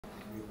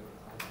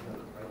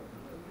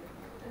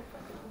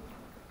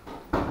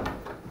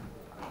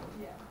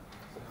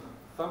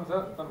Thumbs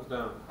up, thumbs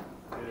down.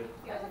 Good.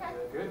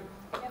 Good?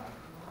 Yep.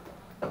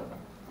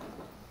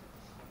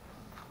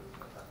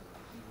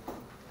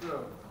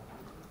 So,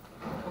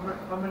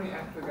 how many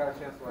actually got a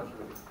chance to watch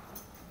the video?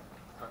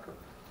 Okay.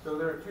 So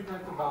there are two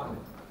types of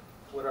bonding.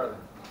 What are they?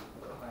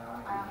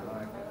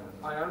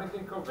 Ionic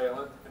and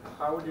covalent. And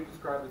how would you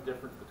describe the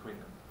difference between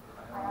them?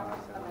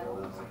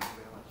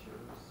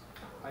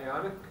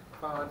 Ionic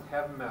bonds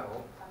have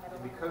metal,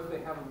 and because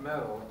they have a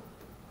metal,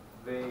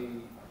 they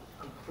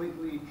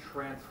completely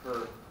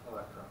transfer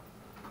electrons.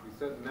 We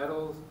said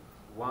metals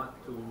want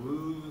to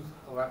lose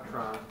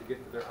electrons to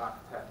get to their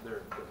octet,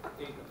 their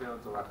 8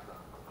 valence electron,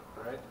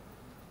 right?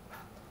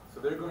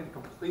 So they're going to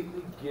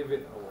completely give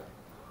it away.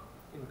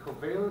 In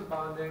covalent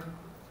bonding,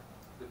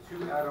 the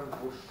two atoms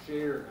will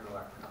share an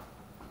electron.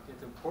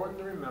 It's important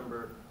to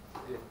remember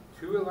if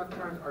two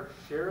electrons are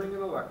sharing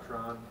an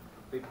electron,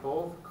 they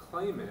both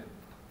claim it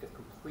as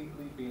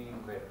completely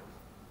being theirs.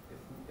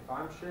 If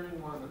I'm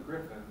sharing one with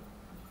Griffin,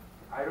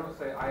 I don't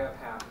say I have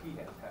half, he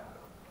has half.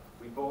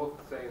 We both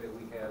say that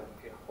we have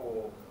a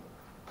whole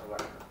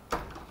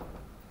electron.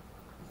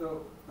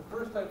 So the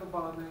first type of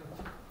bonding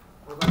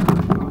was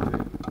ionic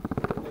bonding.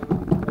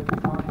 And like we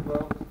talked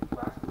about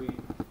last week,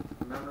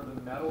 remember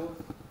the metals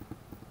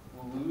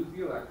will lose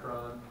the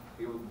electron,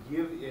 they will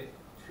give it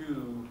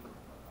to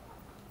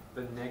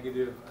the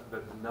negative,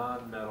 the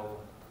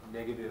non-metal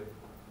negative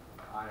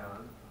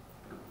ion.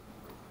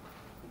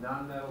 The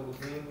non-metal will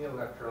gain the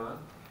electron.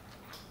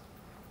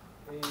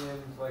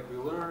 And like we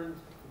learned,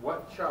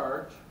 what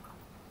charge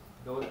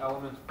those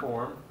elements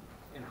form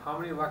and how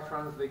many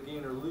electrons they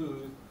gain or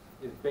lose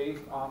is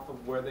based off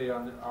of where they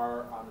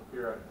are on the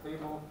periodic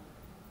table.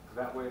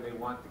 That way they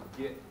want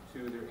to get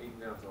to their 8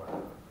 valence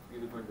electrons. They're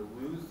either going to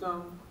lose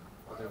some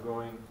or they're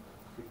going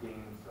to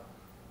gain some.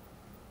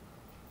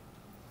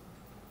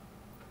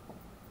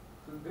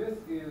 So this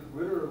is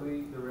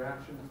literally the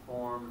reaction to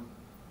form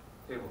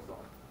table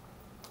salt.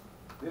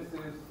 This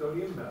is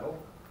sodium metal.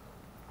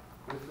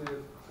 This is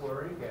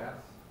chlorine gas.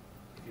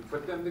 If you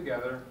put them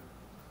together,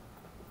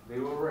 they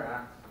will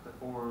react to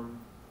form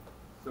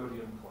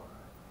sodium chloride.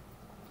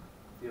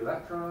 The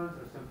electrons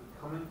are simply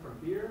coming from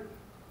here,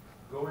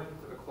 going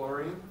to the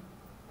chlorine,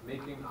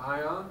 making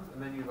ions,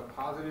 and then you have a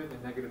positive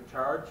and negative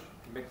charge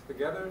mixed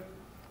together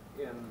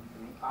in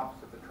the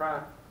opposite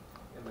attract,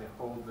 and they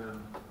hold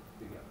them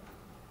together.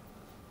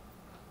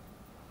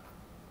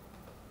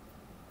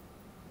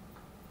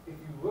 If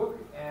you look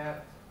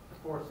at the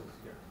forces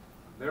here,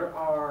 there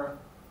are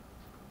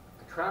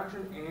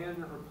attraction and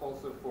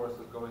repulsive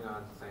forces going on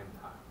at the same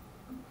time.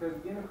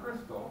 Because in a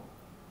crystal,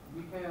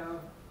 we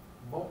have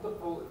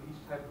multiple of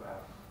each type of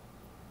atom.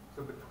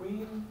 So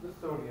between the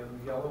sodium,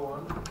 the yellow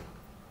ones,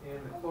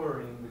 and the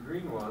chlorine, the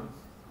green ones,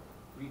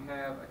 we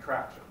have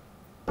attraction.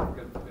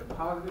 Because they're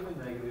positive and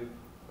negative,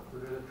 so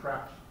there's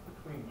attraction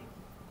between them.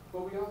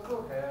 But we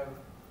also have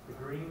the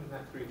greens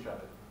next to each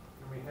other.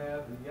 And we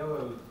have the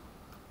yellows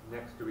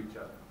next to each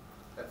other.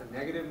 That's a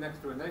negative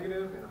next to a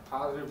negative, and a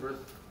positive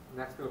versus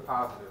next to a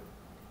positive.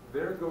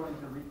 They're going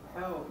to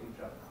repel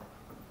each other.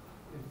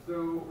 And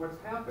so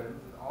what's happened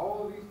is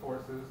all of these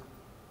forces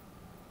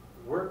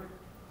work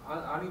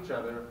on each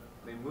other.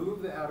 They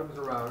move the atoms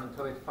around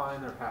until they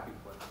find their happy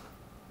place.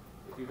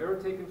 If you've ever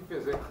taken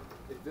physics,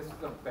 this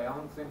is a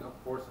balancing of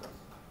forces.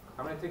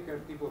 How many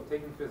people have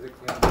taken physics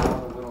and have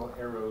all the little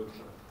arrows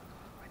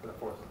for the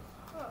forces?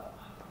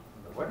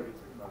 What are you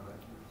talking about?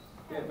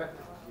 Yeah,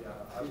 vectors. Yeah,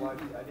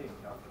 I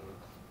didn't calculate.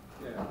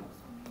 Yeah.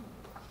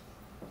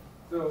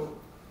 So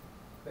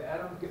the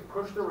atoms get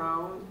pushed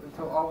around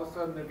until all of a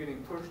sudden they're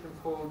getting pushed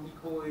and pulled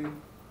equally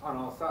on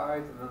all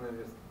sides, and then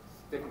they just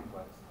stick in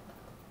place.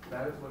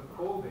 That is what's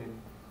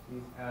holding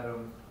these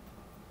atoms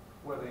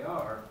where they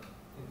are.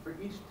 And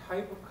for each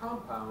type of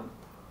compound,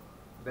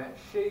 that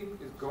shape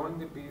is going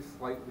to be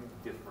slightly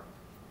different.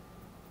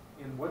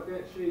 And what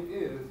that shape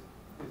is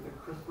the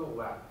crystal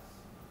lattice.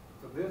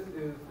 So this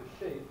is the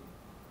shape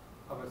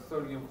of a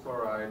sodium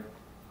chloride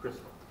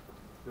crystal.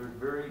 They're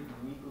very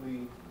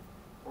neatly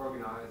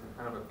organized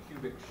in kind of a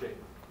cubic shape.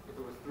 If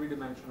it was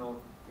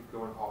three-dimensional, it'd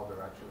go in all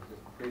directions,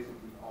 just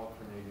basically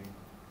alternating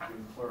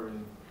between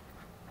chlorine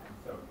and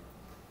sodium.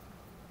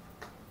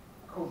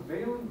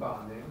 Covalent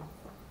bonding,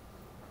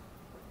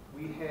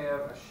 we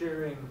have a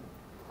sharing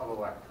of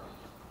electrons.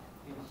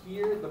 And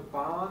here, the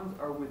bonds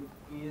are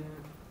within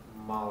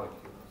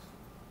molecules.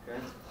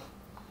 Okay?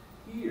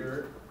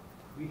 Here,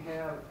 we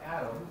have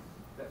atoms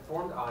that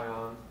formed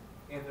ions,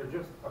 and they're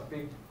just a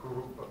big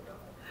group of them.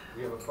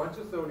 We have a bunch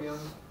of sodiums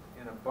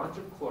and a bunch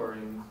of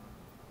chlorines,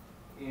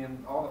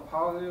 and all the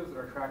positives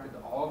are attracted to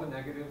all the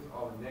negatives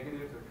are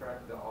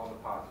attracted to all the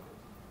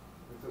positives.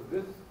 And so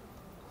this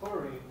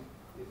chlorine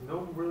is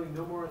really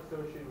no more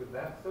associated with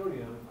that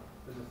sodium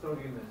than the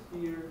sodium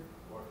that's here,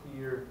 or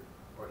here,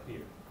 or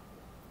here.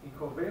 In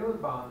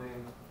covalent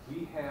bonding,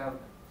 we have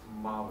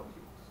molecules.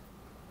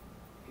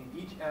 And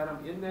each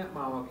atom in that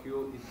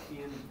molecule is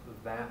in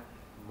that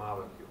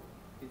molecule.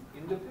 It's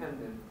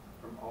independent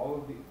from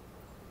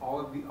all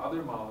of the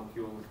other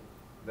molecules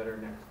that are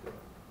next to it.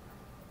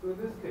 So in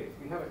this case,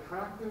 we have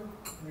attractive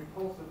and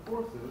repulsive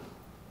forces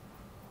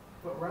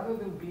But rather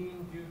than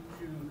being due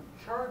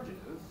to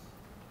charges,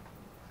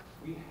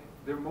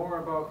 they're more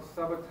about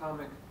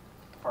subatomic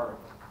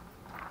particles.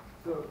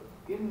 So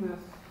in this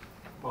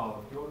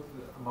molecule,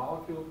 this is a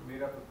molecule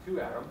made up of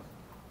two atoms.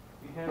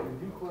 We have a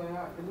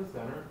nuclei in the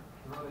center,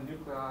 and all the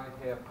nuclei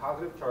have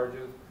positive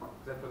charges,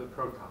 except for the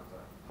protons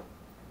are.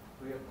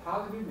 So we have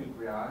positive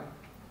nuclei,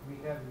 and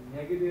we have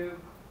negative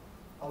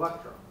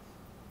electrons.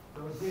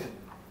 So again,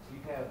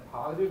 we have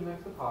positive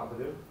next to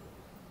positive,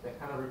 that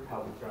kind of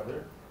repel each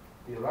other.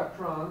 The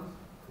electrons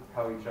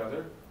repel each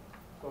other,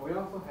 but we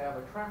also have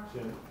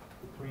attraction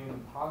between the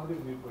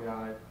positive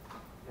nuclei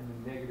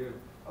and the negative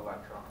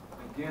electrons.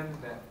 Again,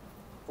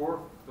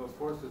 those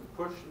forces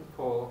push and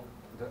pull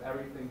until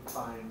everything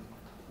finds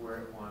where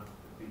it wants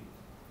to be.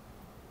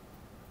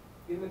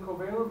 In the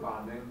covalent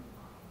bonding,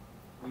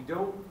 we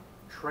don't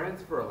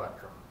transfer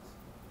electrons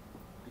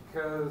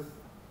because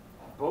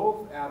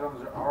both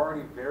atoms are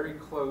already very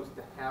close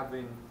to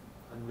having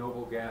a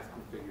noble gas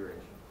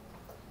configuration.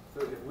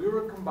 So if we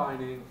were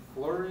combining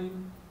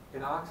fluorine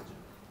and oxygen,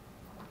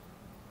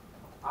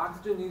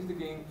 oxygen needs to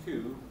gain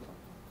 2,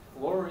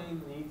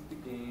 fluorine needs to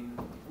gain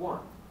 1.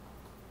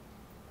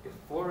 If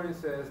fluorine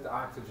says to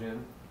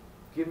oxygen,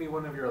 give me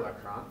one of your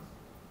electrons,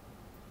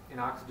 and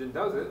oxygen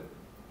does it,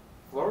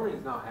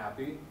 fluorine's not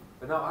happy,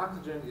 but now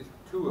oxygen is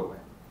 2 away.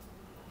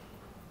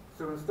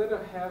 So instead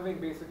of having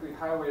basically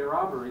highway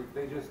robbery,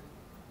 they just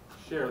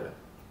share them.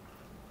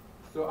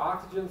 So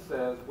oxygen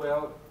says,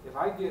 well, if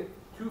I get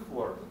 2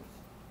 fluorines,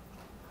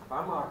 if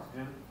I'm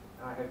oxygen,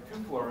 and I have 2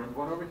 fluorines,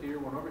 one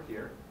over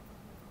here,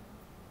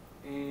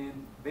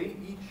 and they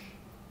each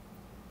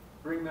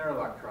bring their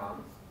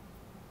electrons,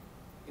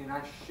 and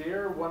I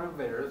share one of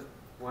theirs,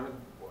 one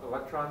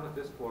electron with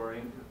this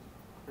fluorine,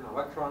 an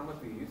electron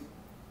with these,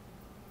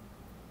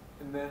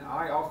 and then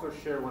I also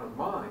share one of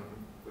mine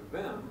with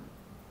them,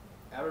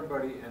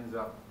 everybody ends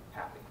up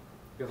happy.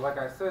 Because like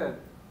I said,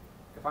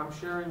 if I'm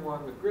sharing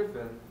one with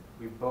Griffin,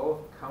 we both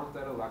count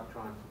that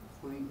electron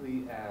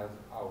completely as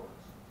ours.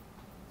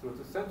 So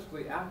it's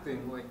essentially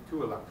acting like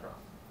 2 electrons.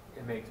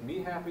 It makes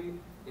me happy,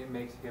 it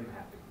makes him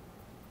happy.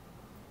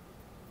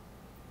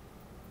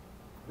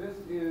 This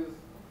is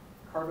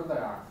carbon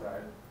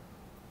dioxide.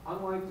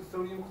 Unlike the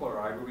sodium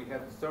chloride, where we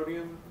have the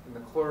sodium and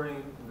the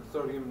chlorine and the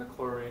sodium and the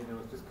chlorine, and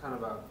it was just kind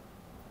of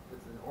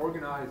it's an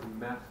organized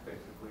mess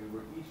basically,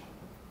 where each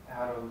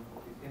atom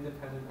is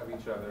independent of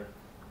each other.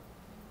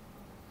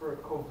 For a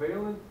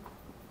covalent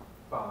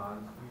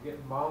bond, you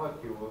get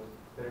molecules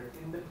that are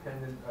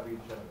independent of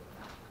each other.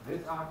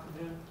 This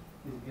oxygen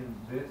is in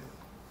this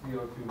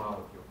CO2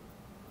 molecule.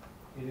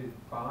 It is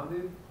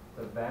bonded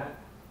to that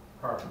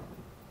carbon.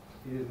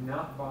 It is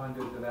not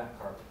bonded to that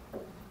carbon.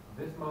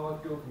 This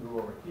molecule can go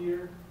over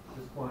here,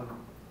 this one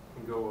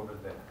can go over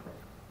there.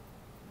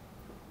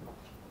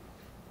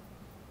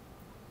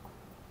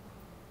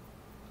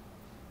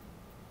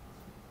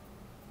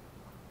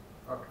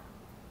 Okay.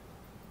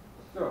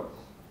 So,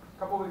 a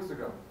couple weeks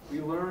ago,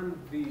 we learned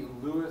the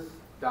Lewis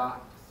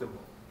dot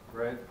symbol,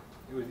 right?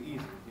 It was easy.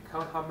 You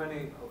count how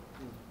many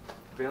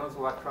valence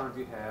electrons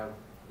you have,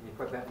 and you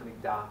put that many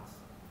dots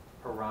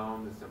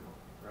around the symbol,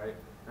 right?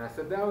 And I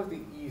said that was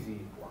the easy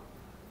one.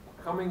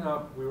 Coming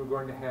up, we were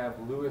going to have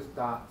Lewis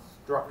dot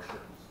structures.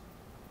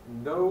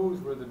 And those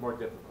were the more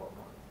difficult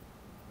ones.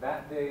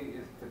 That day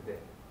is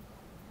today.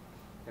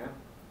 Okay?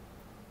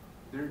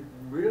 They're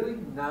really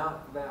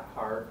not that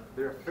hard.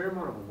 They're a fair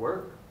amount of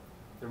work.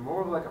 They're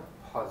more of like a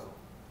puzzle.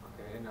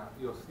 Okay, and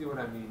you'll see what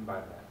I mean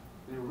by that.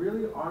 They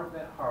really aren't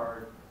that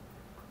hard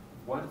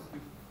once you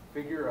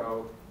figure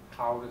out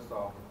how to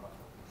solve the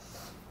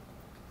puzzle.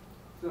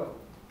 So,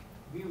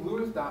 the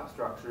Lewis dot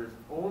structures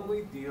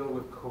only deal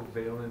with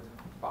covalent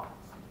bonds.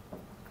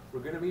 We're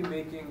going to be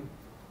making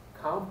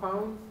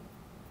compounds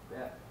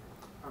that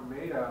are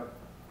made up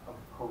of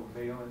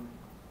covalent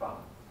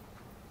bonds.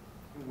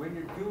 And when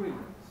you're doing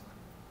this,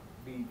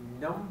 the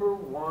number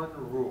one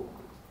rule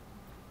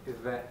is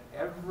that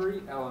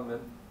every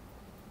element,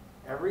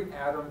 every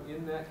atom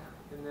in that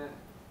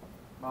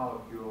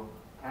molecule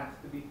has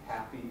to be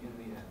happy in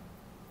the end.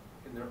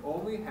 And they're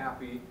only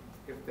happy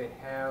if they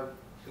have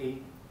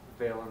 8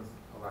 valence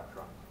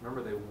electrons.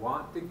 Remember, they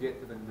want to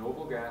get to the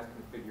noble gas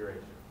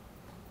configuration.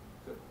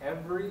 So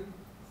every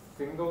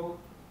single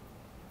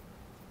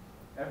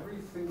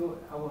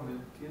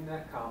element in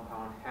that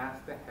compound has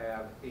to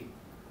have 8.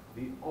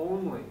 The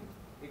only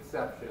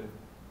exception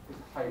is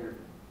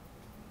hydrogen.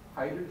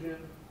 Hydrogen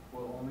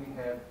will only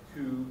have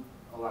 2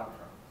 electrons.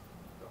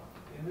 So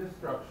in this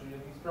structure, in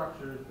these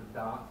structures, the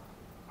dots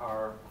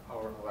are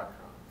our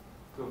electrons.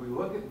 So if we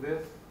look at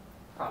this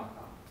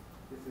compound,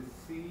 this is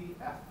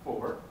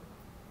CF4.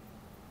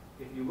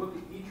 If you look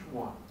at each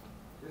one,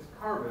 this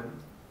carbon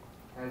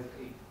has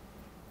 8.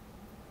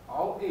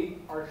 All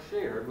 8 are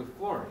shared with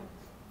fluorines,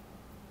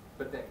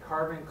 but that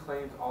carbon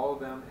claims all of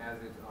them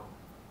as its own.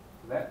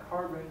 So that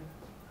carbon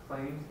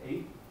claims 8,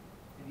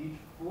 and each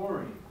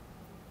fluorine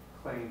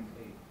claims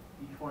 8.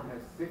 Each one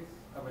has 6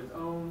 of its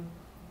own,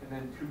 and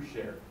then 2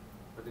 shared.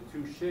 But the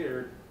 2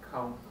 shared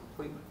count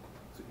completely.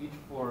 So each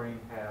fluorine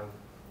has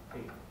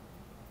 8.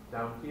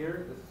 Down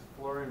here, this is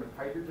fluorine with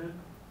hydrogen.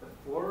 The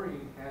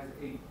fluorine has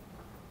 8.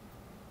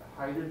 The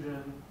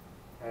hydrogen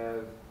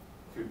has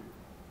 2.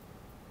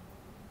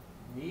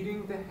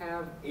 Needing to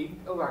have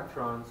 8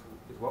 electrons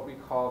is what we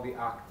call the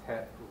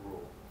octet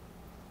rule.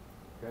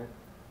 Okay?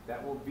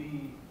 That will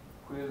be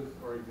quiz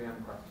or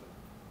exam question.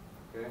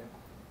 Okay?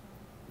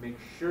 Make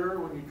sure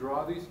when you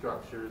draw these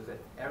structures that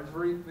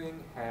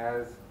everything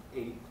has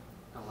 8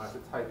 unless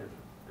it's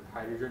hydrogen. And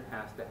hydrogen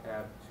has to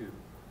have 2.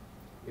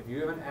 If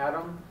you have an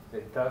atom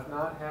that does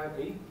not have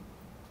 8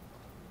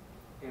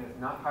 and it's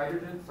not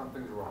hydrogen,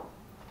 something's wrong.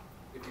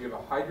 If you have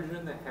a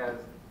hydrogen that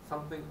has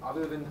something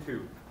other than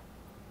 2,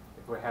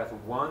 if it has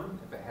 1,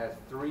 if it has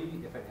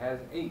 3, if it has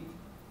 8,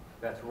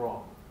 that's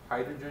wrong.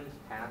 Hydrogen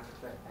has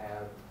to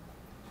have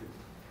 2.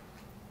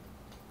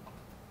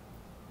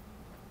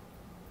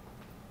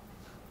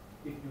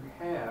 If you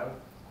have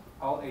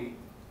all 8,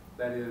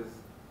 that is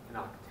an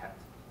octet.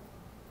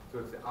 So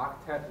it's the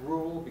octet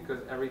rule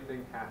because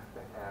everything has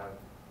to have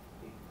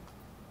 8.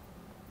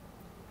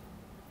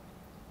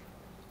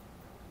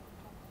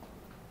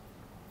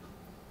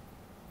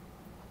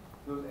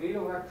 Those 8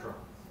 electrons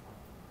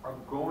are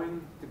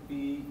going to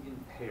be in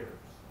pairs.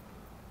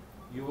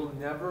 You will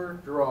never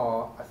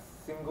draw a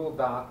single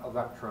dot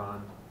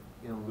electron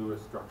in a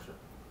Lewis structure.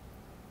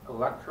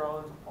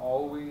 Electrons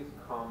always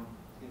come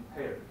in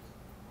pairs.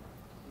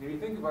 And if you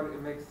think about it,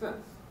 it makes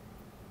sense.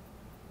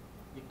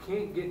 You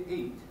can't get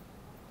 8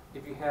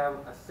 if you have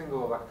a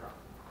single electron.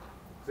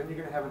 Because then you're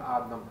going to have an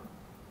odd number.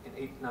 And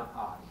 8's not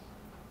odd.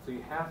 So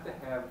you have to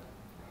have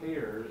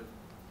pairs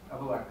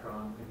of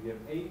electrons. If you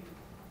have 8,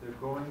 they're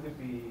going to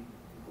be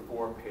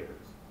 4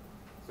 pairs.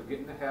 So get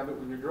in the habit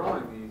when you're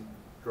drawing these,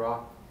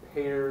 draw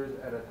pairs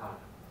at a time.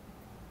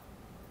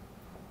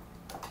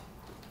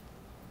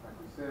 Like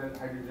we said,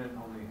 hydrogen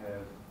only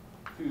has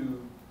 2,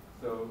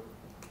 so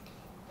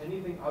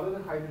anything other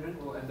than hydrogen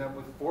will end up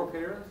with 4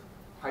 pairs.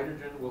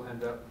 Hydrogen will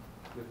end up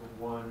with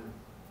 1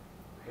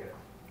 pair.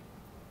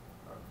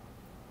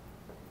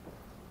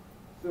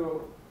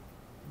 So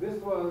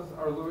this was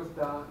our Lewis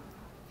dot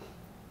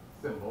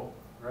symbol,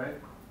 right?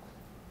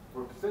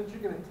 Since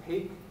you're going to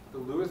take the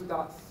Lewis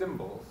dot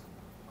symbols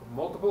of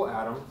multiple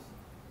atoms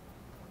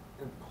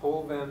and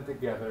pull them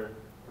together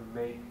to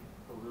make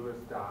the Lewis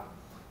dot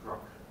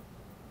structure.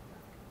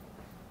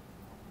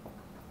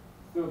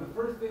 So the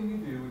first thing you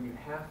do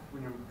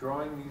when you're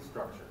drawing these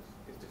structures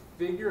is to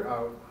figure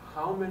out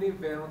how many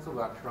valence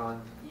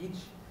electrons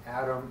each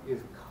atom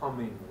is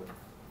coming with.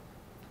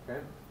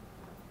 Okay?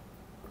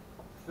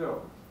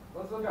 So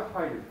let's look at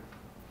hydrogen.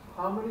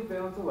 How many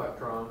valence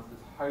electrons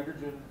does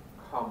hydrogen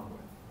come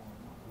with?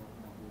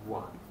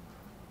 1.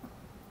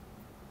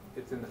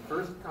 It's in the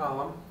first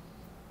column,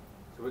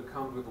 so it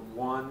comes with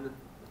 1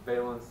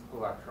 valence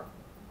electron.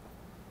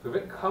 So if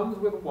it comes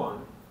with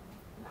 1,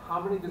 how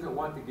many does it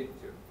want to get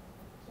to?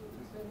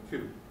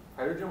 2.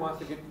 Hydrogen wants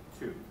to get to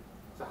 2.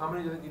 So how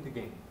many does it need to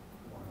gain?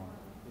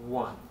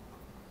 1.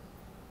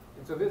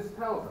 And so this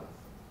tells us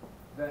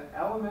that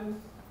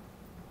elements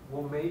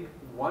will make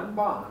 1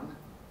 bond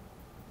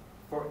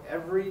for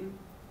every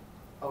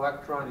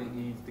electron it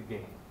needs to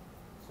gain.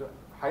 So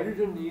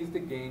hydrogen needs to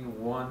gain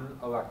 1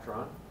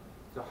 electron,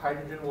 so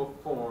hydrogen will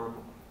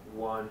form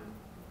 1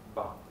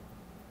 bond.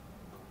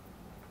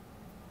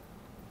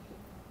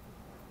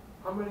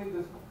 How many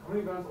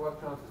valence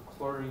electrons does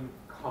chlorine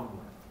come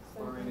with?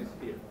 Chlorine is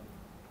here.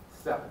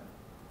 7.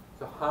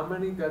 So how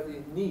many does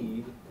it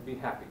need to be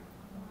happy?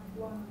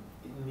 1.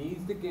 It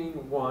needs to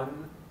gain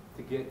 1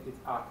 to get its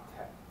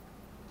octet.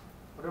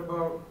 What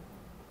about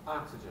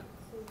oxygen?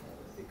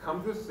 It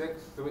comes with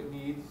 6, so it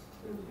needs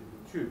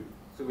 2.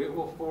 So it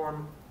will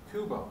form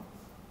 2 bonds.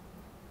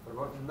 What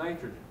about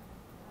nitrogen?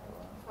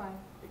 5.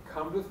 It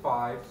comes with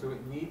 5, so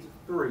it needs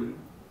 3.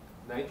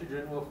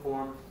 Nitrogen will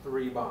form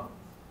 3 bonds.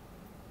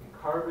 And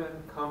carbon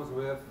comes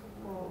with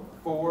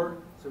 4,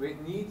 so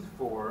it needs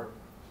 4,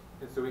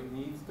 and so it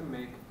needs to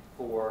make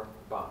 4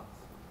 bonds.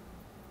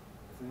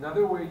 It's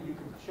another way you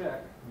can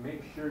check to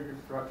make sure your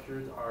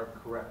structures are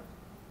correct.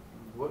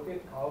 Look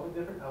at all the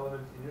different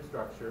elements in your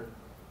structure,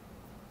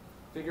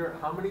 figure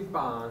out how many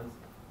bonds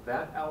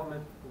that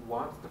element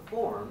wants to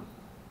form,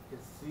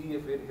 and see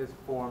if it has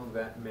formed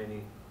that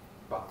many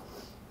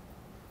bonds.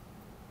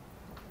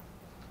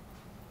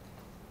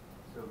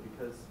 So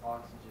because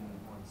oxygen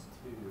wants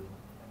 2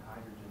 and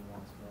hydrogen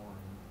wants 1,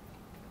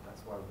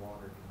 that's why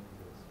water can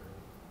exist,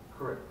 right?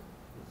 Correct.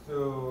 So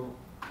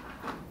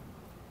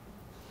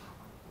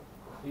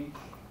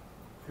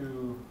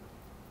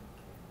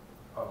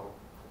H2O.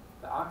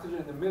 The oxygen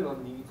in the middle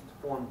needs to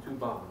form 2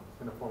 bonds. It's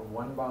going to form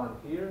 1 bond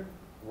here,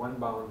 1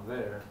 bond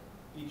there.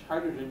 Each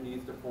hydrogen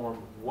needs to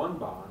form 1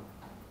 bond,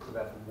 so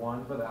that's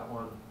 1 for that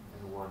one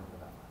and 1 for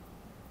that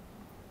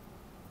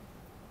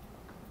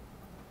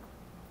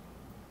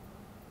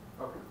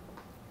one. Okay.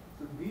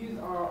 So these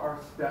are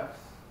our steps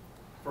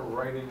for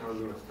writing our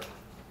Lewis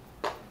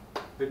structures.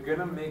 They're going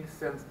to make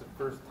sense the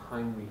first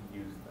time we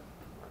use them.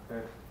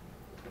 Okay?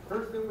 The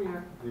first thing we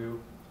have to do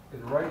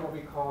is write what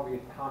we call the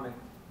atomic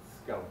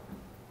skeleton.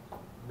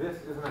 This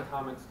is an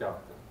atomic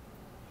skeleton.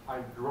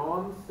 I've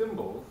drawn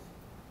symbols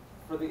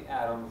for the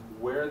atoms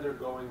where they're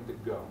going to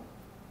go.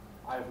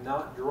 I have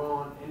not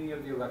drawn any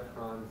of the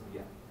electrons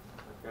yet.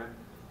 Okay?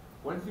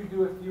 Once you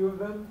do a few of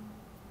them,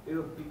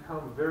 it'll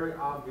become very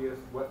obvious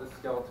what the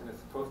skeleton is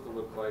supposed to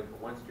look like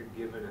once you're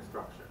given a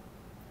structure.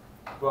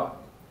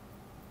 But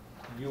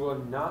you are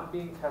not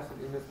being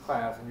tested in this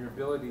class in your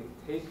ability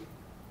to take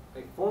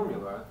a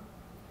formula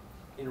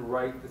and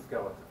write the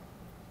skeleton.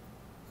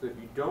 So if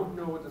you don't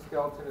know what the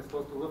skeleton is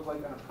supposed to look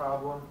like on a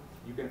problem,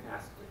 you can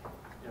ask me.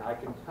 And I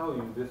can tell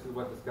you this is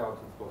what the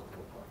skeleton is supposed to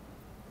look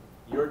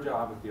like. Your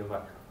job is the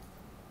electron.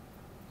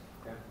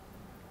 Okay?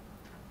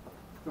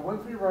 So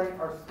once we write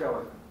our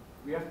skeleton,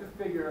 we have to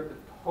figure the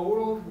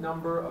total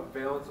number of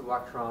valence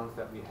electrons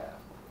that we have.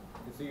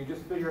 And so you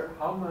just figure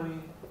how many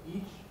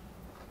each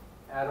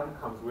atom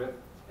comes with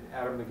and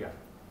add them together.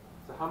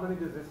 So how many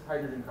does this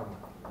hydrogen come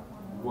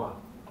with? 1.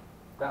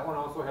 That one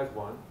also has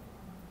 1.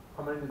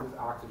 How many does this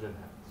oxygen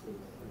have?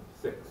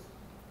 6.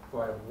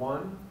 So I have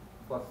 1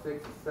 plus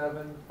 6 is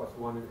 7, plus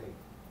 1 is 8.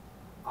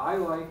 I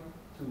like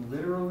to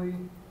literally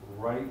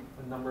write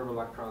the number of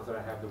electrons that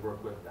I have to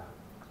work with down.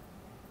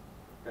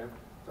 Okay?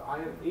 So I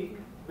have 8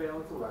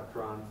 valence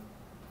electrons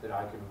that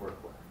I can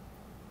work with.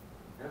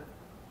 Okay?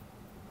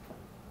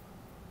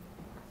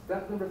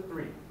 Step number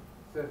 3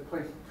 says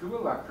place 2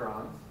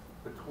 electrons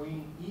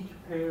between each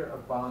pair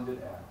of bonded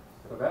atoms.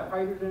 So that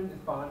hydrogen is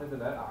bonded to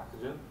that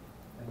oxygen,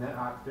 and that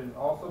oxygen is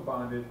also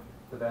bonded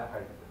to that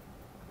hydrogen.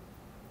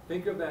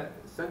 Think of that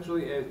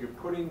essentially as you're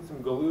putting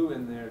some glue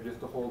in there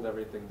just to hold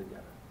everything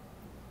together.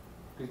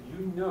 Because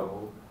you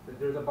know that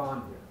there's a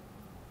bond here.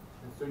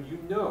 And so you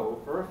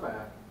know for a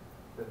fact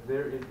that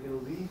there is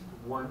at least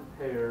 1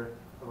 pair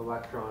of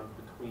electrons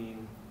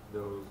between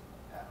those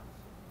atoms.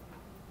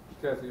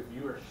 Because if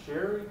you are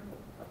sharing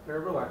a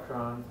pair of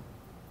electrons,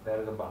 that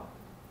is a bond.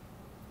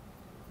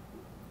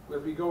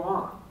 As we go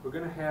on, we're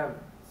going to have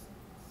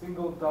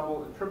single,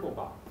 double, and triple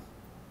bonds.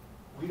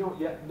 We don't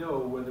yet know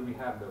whether we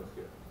have those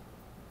here.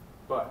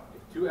 But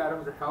if 2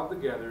 atoms are held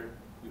together,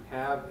 you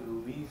have at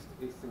least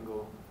a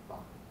single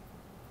bond.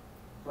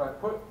 So I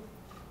put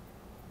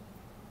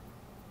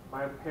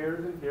my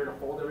pairs in here to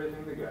hold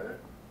everything together.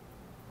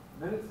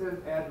 And then it says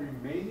add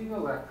remaining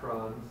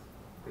electrons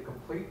to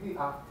complete the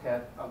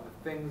octet of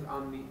the things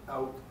on the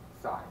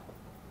outside.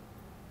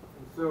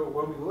 And so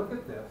when we look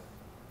at this,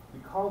 we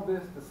call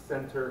this the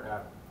center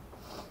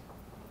atom.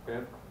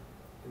 Okay?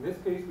 In this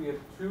case, we have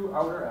 2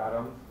 outer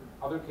atoms.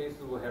 In other cases,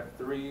 we'll have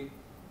 3.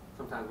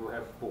 Sometimes we'll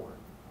have 4.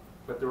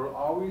 But there will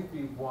always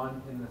be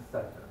 1 in the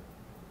center.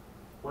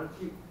 Once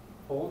you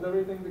hold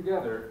everything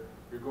together,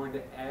 you're going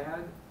to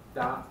add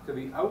dots to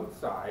the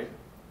outside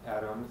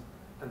atoms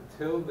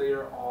until they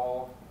are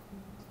all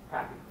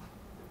happy,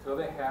 until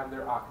they have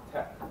their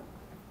octet.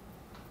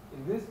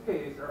 In this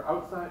case, our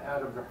outside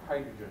atoms are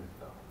hydrogens,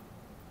 though.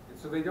 And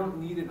so they don't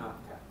need an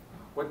octet.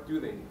 What do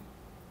they need?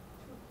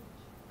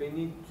 They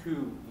need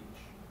 2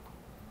 each.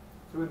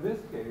 So in this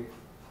case,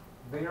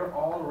 they are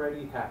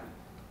already happy.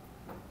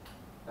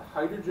 The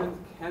hydrogens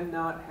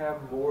cannot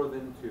have more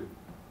than 2.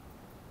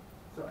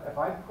 So if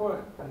I put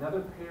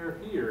another pair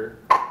here,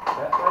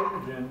 that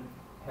hydrogen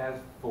has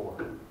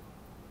 4.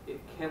 It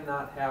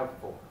cannot have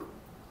 4.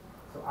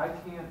 So I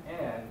can't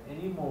add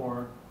any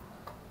more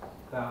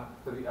dots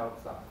to the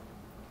outside.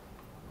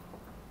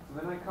 So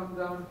then I come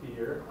down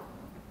here,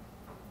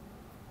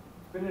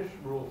 finish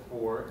rule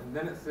 4, and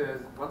then it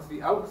says once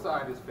the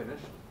outside is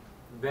finished,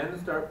 then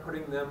start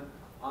putting them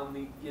on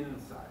the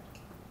inside.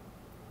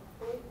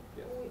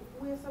 Yes.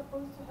 We're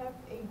supposed to have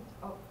 8,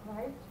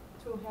 right?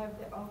 To have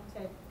the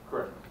octet.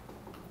 Correct.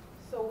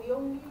 So we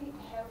only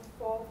have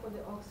 4 for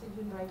the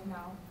oxygen right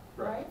now,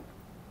 right?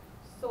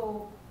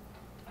 So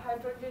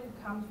hydrogen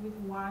comes with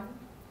 1,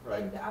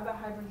 Right. and the other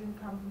hydrogen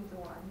comes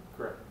with 1.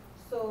 Correct.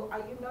 So are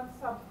you not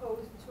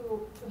supposed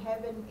to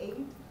have an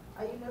 8?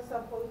 Are you not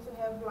supposed to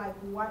have like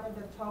 1 at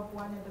the top,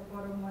 1 at the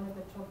bottom, 1 at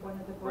the top, 1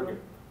 at the bottom?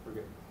 We're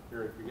good.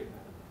 You're getting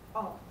that.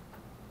 Oh.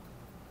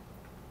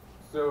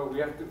 So we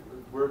have to,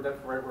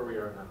 that's right where we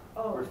are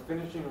now. Oh. We're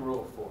finishing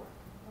rule 4.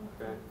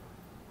 Okay?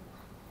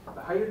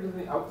 The hydrogens on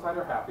the outside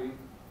are happy,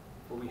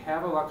 but we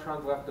have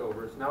electrons left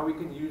over, so now we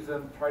can use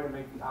them to try to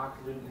make the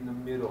oxygen in the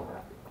middle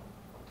happy.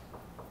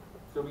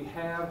 So we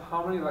have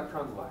how many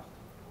electrons left?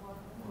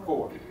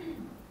 4.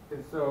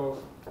 And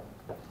so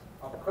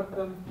I'll put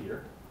them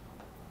here.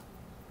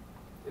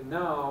 And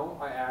now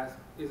I ask,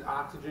 is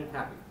oxygen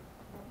happy?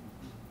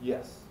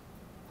 Yes.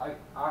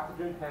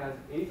 Oxygen has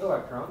 8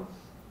 electrons.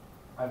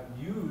 I've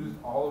used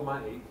all of my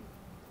 8. And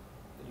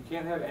you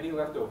can't have any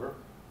left over.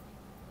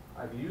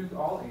 I've used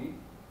all 8.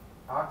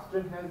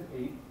 Oxygen has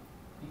 8.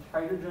 Each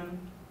hydrogen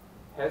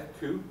has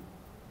 2.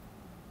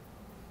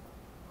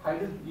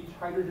 Each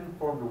hydrogen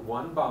formed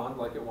 1 bond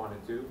like it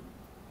wanted to,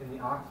 and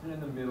the oxygen in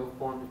the middle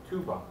formed 2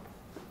 bonds.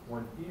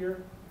 1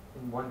 here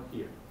and 1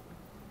 here.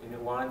 And it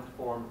wanted to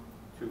form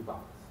 2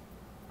 bonds.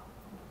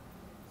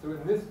 So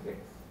in this case,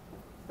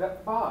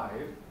 step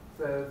 5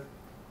 says,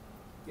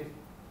 if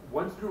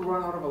once you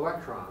run out of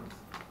electrons,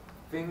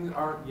 things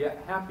aren't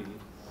yet happy,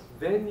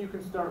 then you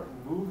can start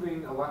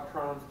moving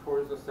electrons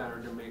towards the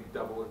center to make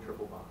double and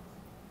triple bonds.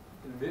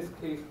 In this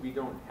case, we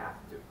don't have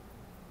to,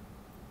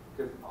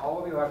 because all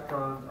of the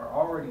electrons are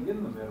already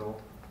in the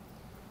middle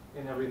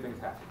and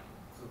everything's happy.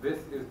 So this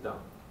is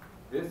done.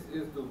 This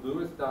is the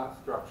Lewis dot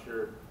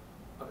structure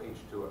of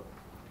H2O.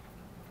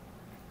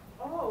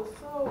 Oh,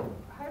 so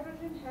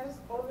hydrogen has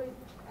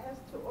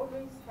to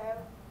always have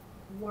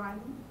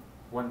one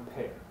One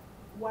pair.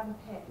 one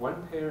pair.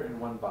 One pair and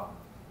one bond.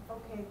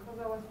 Okay, because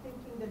I was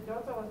thinking the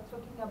dots I was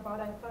talking about,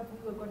 I thought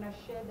we were gonna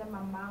share them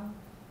among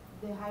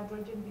the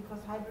hydrogen,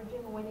 because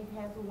hydrogen, when it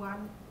has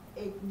one,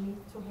 it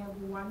needs to have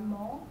one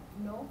more,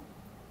 no?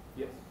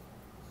 Yes.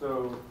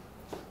 So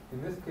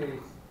in this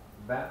case,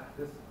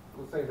 let's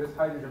say this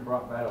hydrogen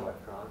brought that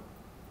electron,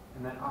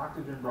 and that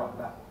oxygen brought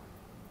that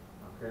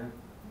one. Okay?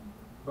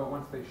 But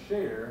once they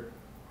share,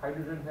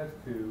 hydrogen has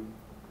 2,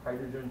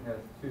 hydrogen has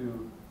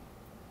 2,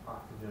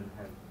 oxygen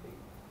has 8.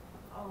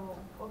 Oh,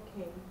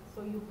 okay,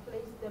 so you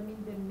place them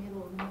in the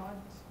middle,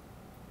 not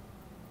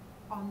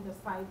on the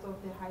sides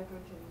of the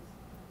hydrogens.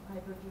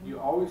 You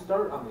always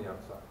start on the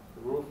outside.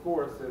 The rule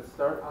 4 says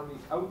start on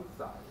the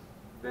outside,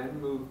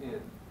 then move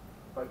in.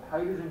 But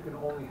hydrogen can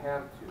only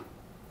have 2.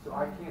 So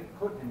I can't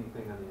put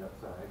anything on the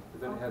outside,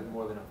 because then it has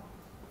more than it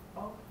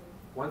wants. Okay,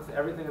 Once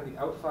everything on the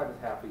outside is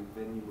happy,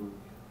 then you move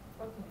in.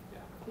 okay.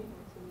 Yeah.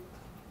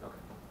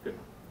 Okay, good.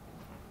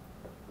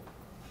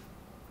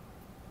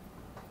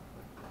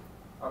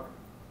 Okay,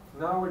 so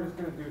now we're just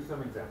going to do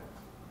some examples,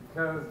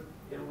 because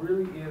it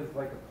really is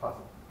like a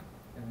puzzle.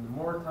 And the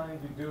more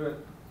times you do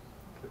it,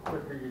 the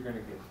quicker you're going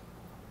to get.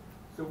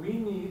 So we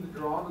need to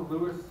draw the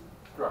Lewis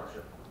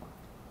structure.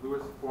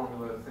 Lewis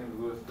formula, the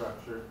same Lewis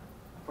structure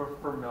for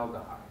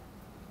formaldehyde.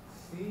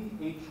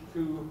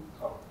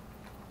 CH2O.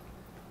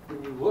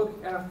 When you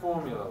look at a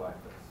formula like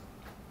this,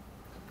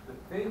 the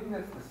thing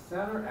that's the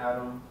center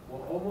atom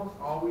will almost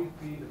always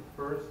be the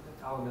first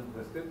element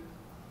listed.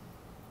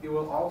 It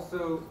will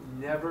also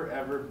never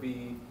ever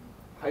be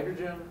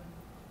hydrogen,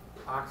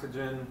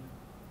 oxygen,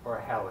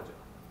 or halogen.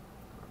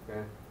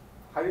 Okay?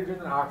 Hydrogen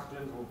and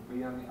oxygens will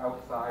be on the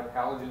outside,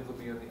 halogens will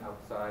be on the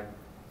outside.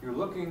 You're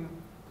looking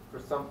for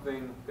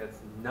something that's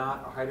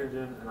not a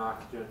hydrogen, an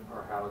oxygen,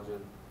 or a halogen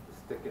to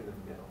stick in the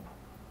middle.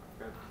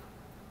 Okay?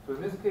 So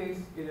in this case,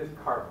 it is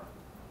carbon.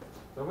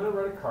 So I'm going to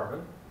write a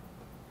carbon,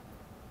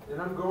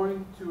 and I'm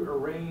going to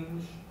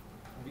arrange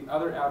the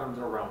other atoms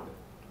around it.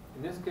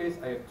 In this case,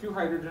 I have 2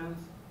 hydrogens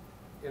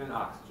and an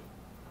oxygen.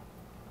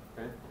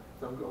 Okay?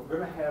 So I'm going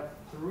to have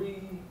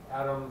 3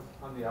 atoms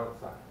on the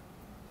outside.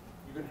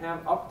 You can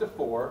have up to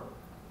 4,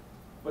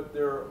 but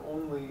there are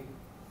only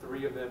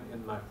 3 of them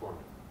in my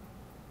formula.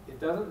 It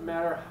doesn't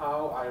matter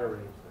how I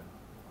arrange them.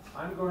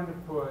 I'm going to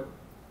put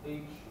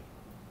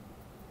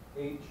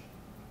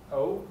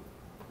HO,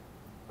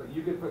 but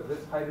you could put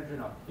this hydrogen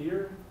up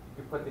here,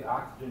 you could put the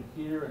oxygen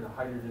here and the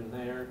hydrogen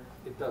there.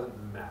 It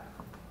doesn't matter.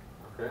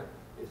 Okay?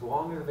 As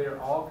long as they are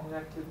all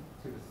connected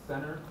to the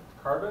center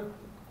carbon,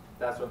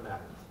 that's what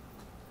matters.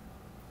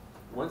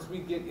 Once we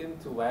get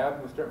into lab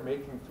and we start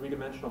making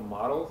 3-dimensional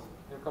models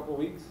in a couple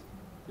weeks,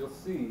 you'll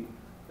see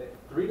that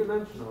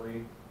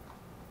 3-dimensionally,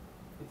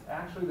 it's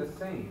actually the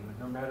same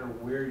no matter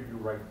where you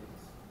write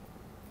these.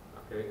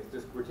 Okay, it's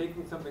just we're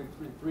taking something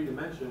in 3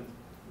 dimensions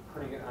and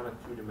putting it on a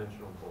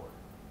 2-dimensional board.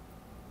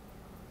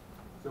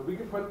 So we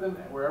can put them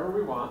wherever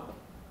we want.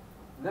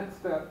 Next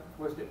step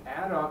was to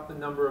add up the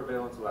number of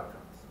valence electrons.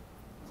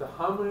 So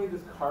how many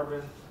does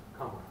carbon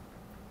come with?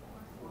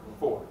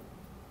 4.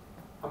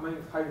 How many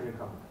does hydrogen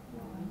come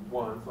with?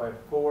 1. So I have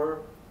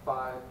 4,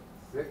 5,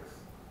 6.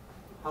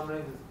 How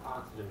many does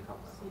oxygen come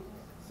with?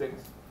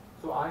 6.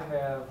 So I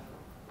have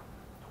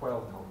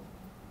 12 total.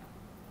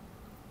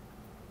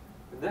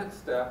 The next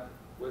step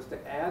was to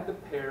add the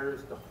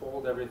pairs to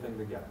hold everything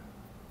together.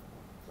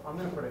 So I'm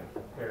going to put a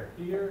pair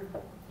here,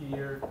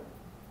 here,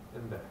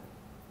 and there.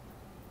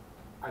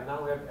 I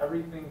now have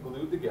everything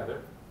glued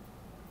together.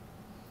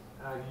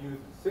 And I've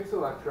used 6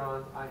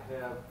 electrons. I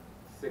have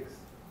 6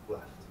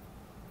 left.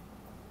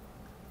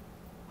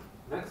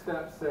 Next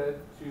step said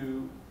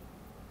to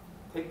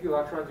take the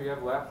electrons you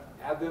have left,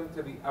 add them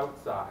to the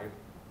outside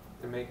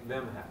to make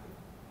them happy.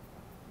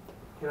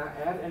 Can I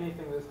add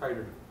anything to this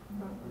hydrogen?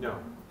 No.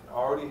 It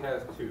already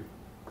has 2.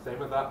 Same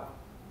with that one.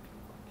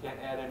 Can't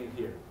add any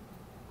here.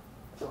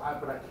 But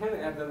I can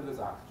add them to this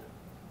oxygen.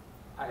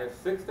 I have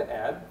 6 to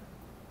add.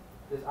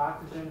 This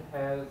oxygen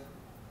has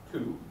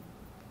 2.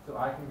 So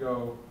I can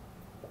go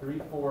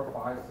 3, 4,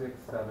 5, 6,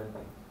 7,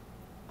 8.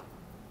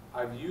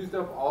 I've used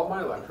up all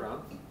my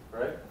electrons,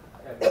 right?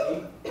 I have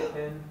 8,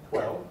 10,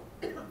 12.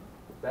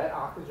 That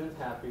oxygen's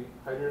happy,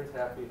 hydrogen's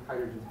happy,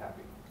 hydrogen's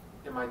happy.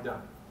 Am I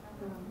done?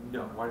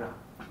 No, why not?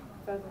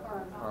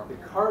 The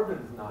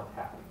carbon's not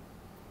happy.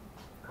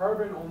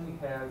 Carbon only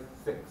has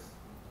 6.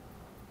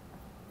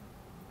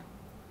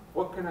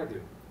 What can I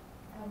do?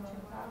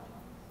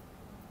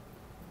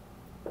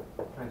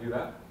 Can I do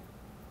that?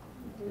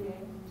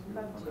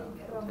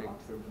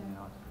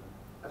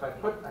 If I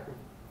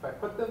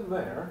put them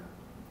there,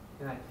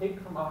 and I take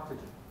from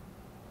oxygen,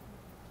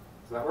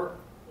 does that work?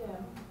 Yeah.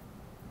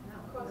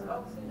 Because Because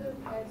oxygen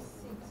has 6,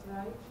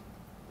 right?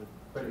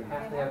 But it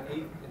has to have 8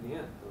 in the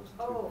end. Those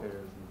two Oh.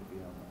 pairs need to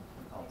be on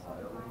the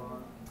outside of the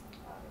bond.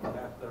 You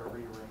have to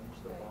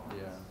rearrange the bonds.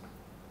 Yeah.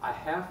 I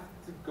have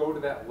to go to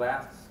that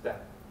last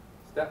step.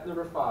 Step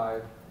number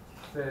 5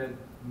 said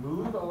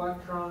move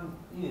electrons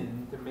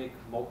in to make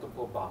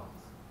multiple bonds.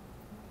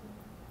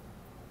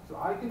 So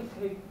I can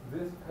take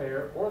this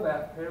pair or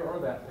that pair or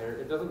that pair,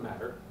 it doesn't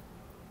matter.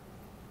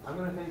 I'm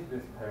going to take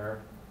this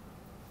pair,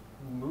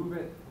 move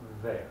it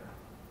there.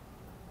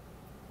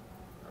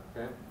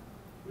 Okay?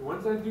 And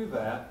once I do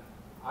that,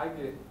 I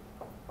get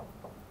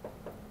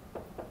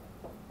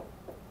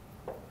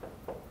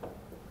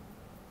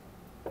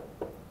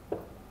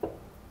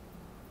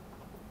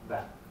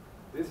that.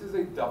 This is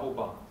a double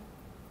bond.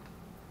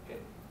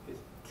 It is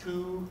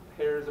 2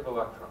 pairs of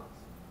electrons.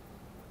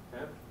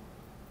 Okay?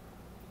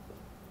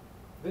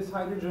 This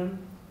hydrogen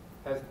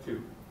has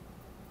 2.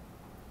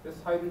 This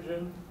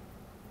hydrogen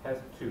has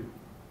 2.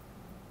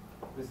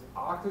 This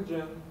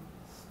oxygen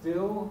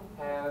still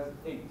has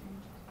 8.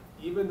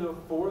 Even though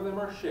 4 of them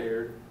are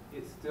shared,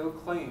 it still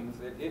claims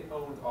that it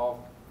owns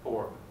all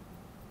 4 of them.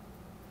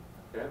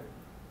 Okay?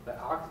 The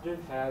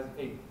oxygen has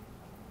 8.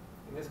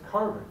 And this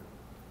carbon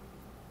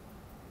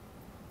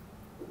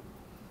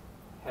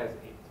has 8.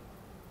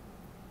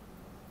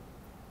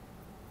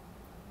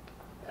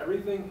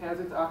 Everything has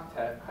its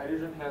octet.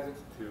 Hydrogen has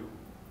its 2.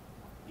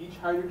 Each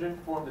hydrogen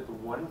formed its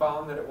 1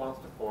 bond that it wants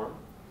to form.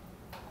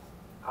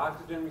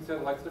 Oxygen, we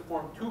said, likes to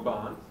form 2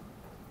 bonds.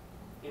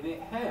 And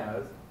it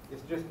has,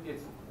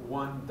 it's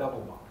 1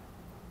 double bond.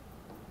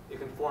 It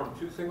can form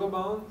 2 single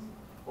bonds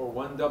or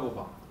 1 double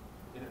bond.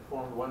 And it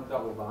formed 1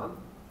 double bond.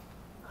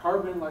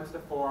 Carbon likes to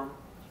form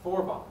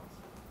 4 bonds.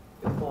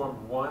 It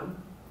formed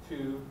 1,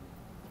 2,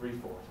 3,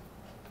 4.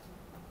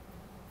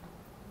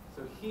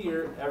 So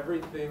here,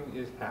 everything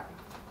is happy.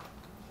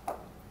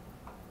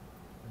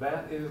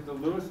 That is the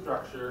Lewis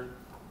structure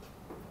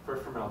for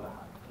formaldehyde.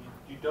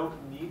 You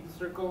don't need the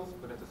circles,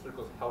 but if the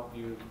circles help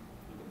you, you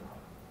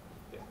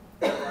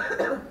can draw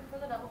them. For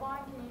the double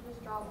bond, can you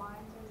just draw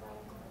lines or is that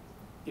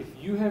incorrect? If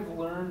you have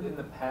learned in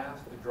the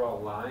past to draw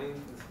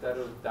lines instead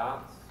of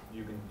dots,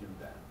 you can do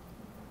that.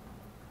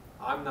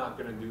 I'm not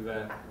going to do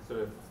that, so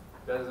if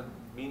that doesn't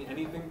mean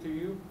anything to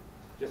you,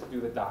 just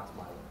do the dots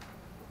my way.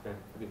 Okay?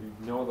 But if you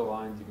know the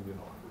lines, you can do the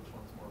lines. Which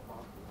one's more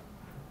popular?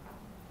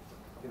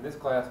 In this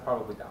class,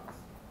 probably dots.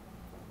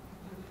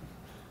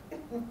 It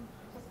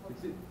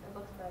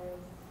looks better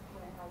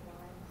when it has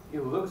lines.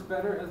 It looks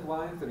better as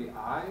lines to the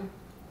eye,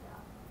 Yeah.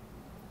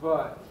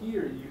 but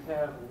here you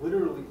have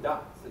literally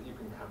dots that you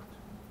can count.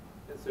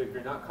 And so if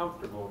you're not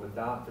comfortable, the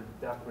dots are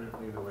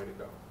definitely the way to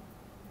go.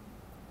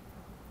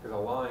 Because a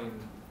line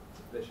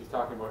that she's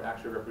talking about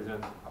actually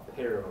represents a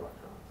pair of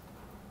electrons.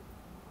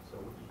 So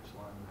each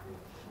line would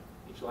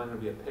be. Each line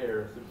would be a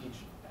pair, so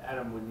each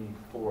atom would need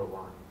 4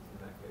 lines in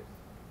that case.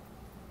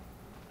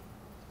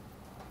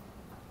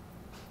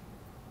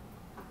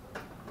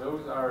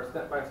 Those are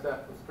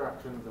step-by-step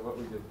instructions of what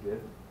we just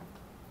did.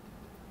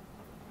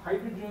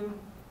 Hydrogen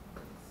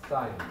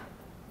cyanide.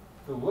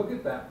 So look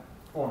at that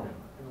formula.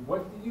 And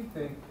what do you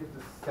think is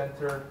the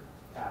center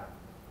atom?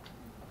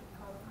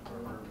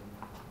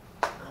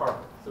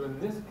 Carbon. So in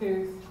this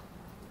case,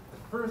 the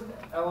first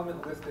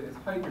element listed is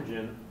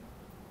hydrogen,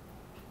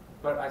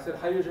 but I said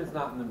hydrogen's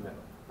not in the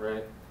middle,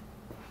 right?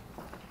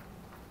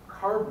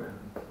 Carbon,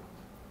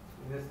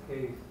 in this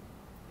case,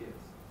 is.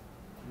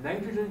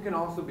 Nitrogen can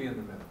also be in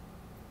the middle.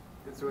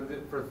 And so,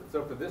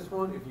 for this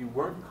one, if you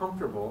weren't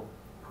comfortable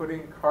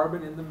putting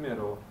carbon in the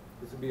middle,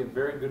 this would be a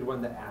very good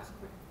one to ask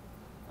me,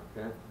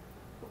 okay?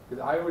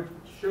 Because I would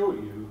show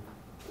you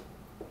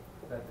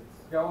that the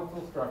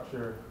skeletal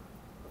structure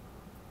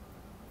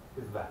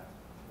is that.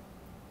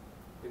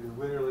 It is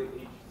literally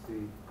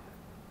HC.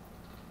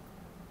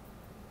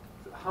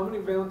 So how many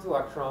valence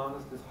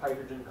electrons does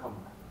hydrogen come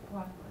with?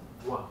 1.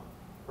 1. How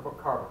about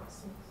carbon?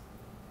 6.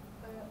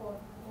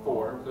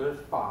 4. So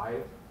there's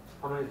 5.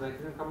 How many does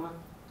nitrogen come with?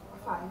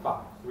 5.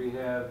 5. So we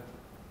have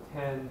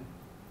 10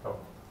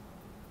 total.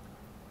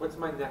 What's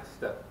my next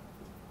step?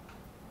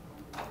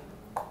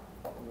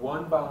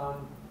 1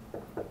 bond,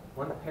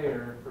 1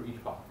 pair for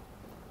each bond.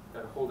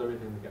 Gotta hold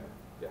everything together.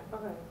 Yeah.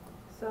 Okay,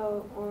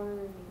 so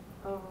on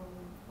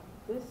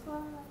this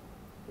one,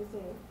 is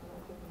it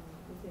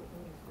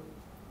increase?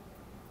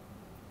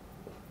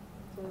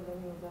 So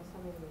that means that's how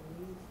many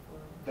we need for.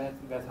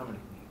 That's how many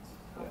it needs.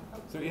 Yeah.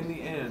 So in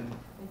the end,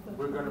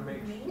 we're going to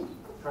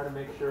try to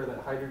make sure that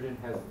hydrogen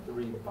has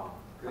 3 bonds.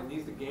 Because it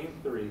needs to gain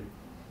 3,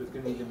 so it's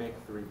going to need to make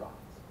 3 bonds.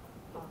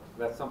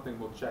 That's something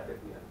we'll check at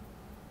the end.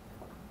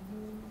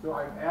 So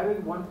I've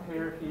added 1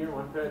 pair here,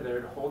 1 pair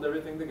there to hold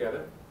everything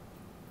together.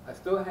 I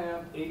still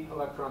have 8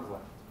 electrons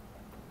left.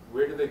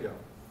 Where do they go?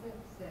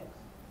 6.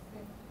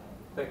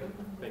 Thank you.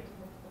 Thank you.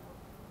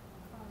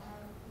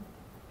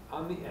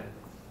 On the end.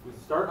 We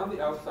start on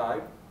the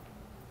outside.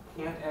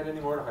 Can't add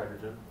any more to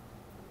hydrogen.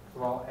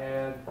 So I'll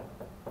add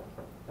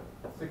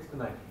 6 to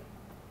nitrogen,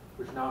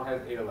 which now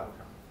has 8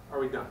 electrons. Are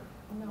we done?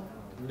 No.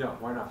 No,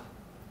 why not?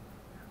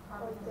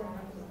 Carbon's then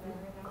not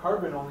there.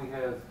 Carbon only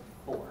has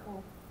 4.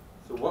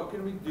 So So what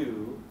can we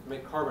do to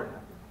make carbon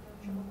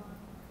happy?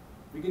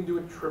 We can do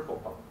a triple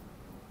bond.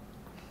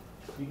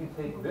 You can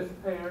take this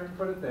pair and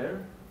put it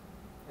there,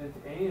 and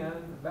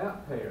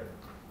that pair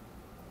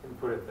and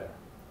put it there.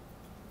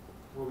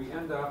 Well, we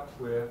end up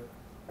with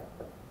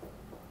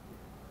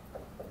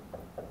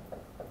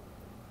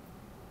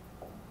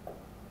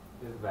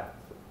is that.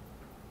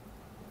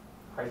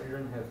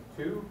 Hydrogen has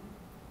 2,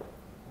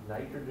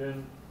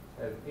 nitrogen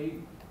has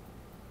 8,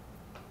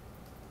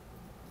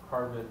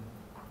 carbon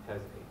has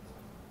 8.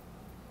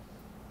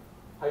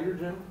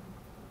 Hydrogen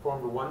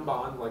formed 1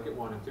 bond like it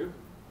wanted to.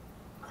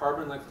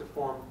 Carbon likes to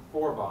form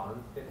 4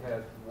 bonds. It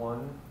has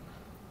 1,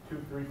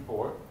 2, 3,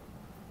 4.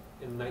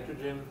 And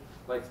nitrogen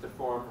likes to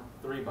form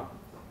 3 bonds.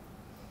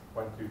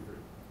 1, 2, 3.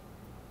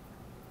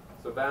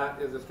 So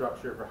that is the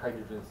structure for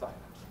hydrogen cyanide.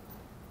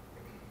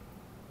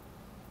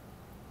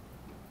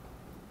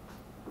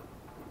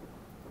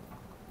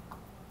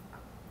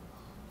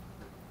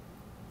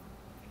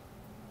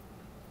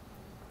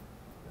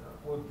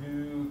 We'll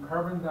do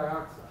carbon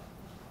dioxide.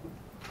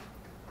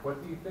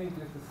 What do you think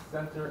is the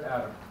center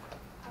atom?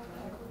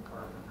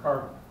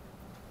 Carbon.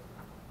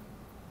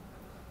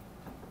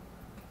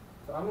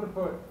 So I'm going to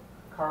put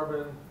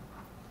carbon,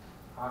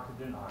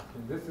 oxygen,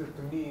 oxygen. This is,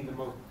 to me, the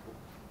most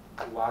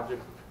logic,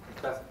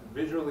 best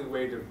visually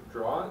way to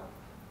draw it.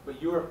 But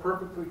you are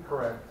perfectly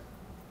correct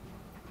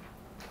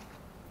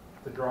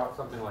to draw it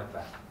something like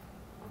that.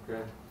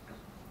 Okay?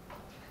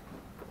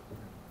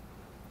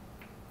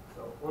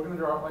 So we're going to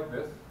draw it like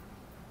this.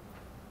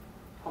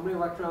 How many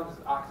electrons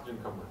does oxygen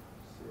come with?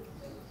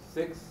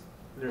 6.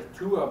 There's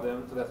 2 of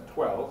them, so that's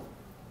 12.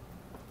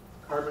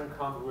 Carbon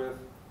comes with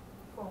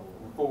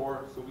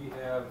 4, so we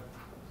have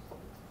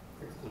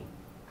 16.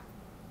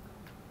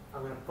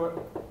 I'm going to put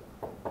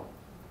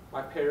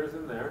my pairs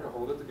in there to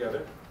hold it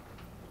together.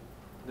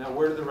 Now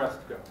where do the rest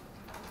go?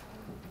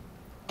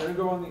 They're going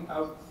to go on the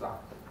outside.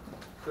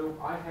 So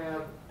I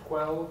have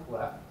 12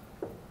 left.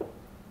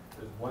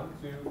 There's 1,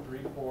 2, 3,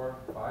 4,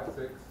 5,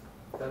 6,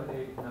 7,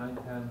 8, 9,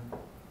 10,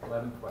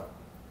 11, 12.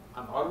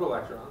 I'm out of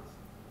electrons.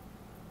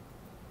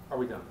 Are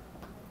we done?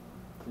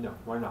 No,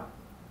 why not?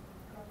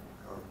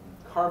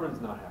 Carbon's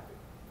not happy.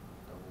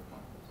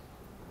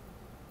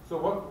 So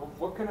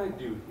what can I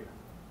do here?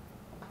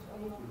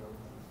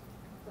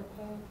 The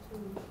pair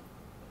to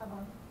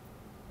carbon.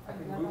 I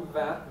can move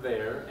that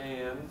there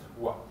and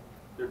what?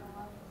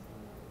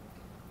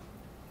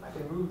 I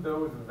can move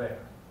those there.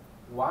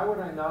 Why would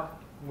I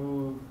not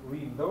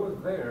leave those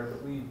there,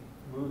 but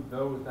move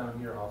those down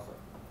here also?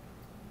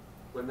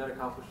 Wouldn't that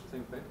accomplish the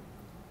same thing?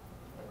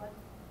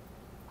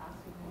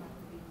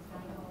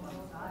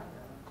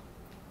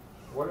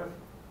 What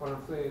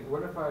I'm saying is,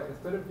 what if I,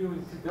 instead of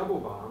doing 2 double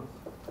bonds,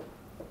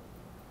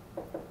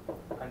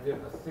 I did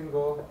a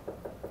single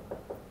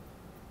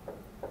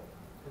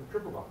and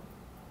triple bond?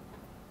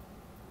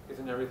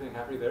 Isn't everything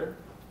happy there?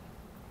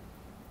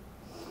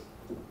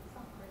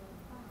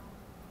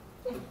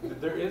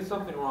 There is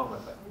something wrong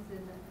with it.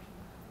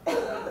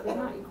 They're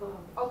not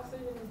equal.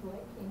 Oxygen is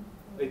working.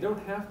 They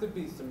don't have to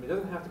be, it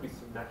doesn't have to be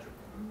symmetrical.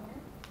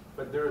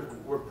 But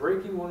we're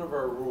breaking one of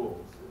our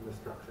rules in the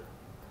structure.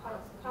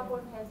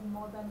 Carbon has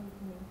more than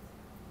it needs.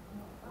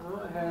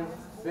 It has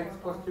 6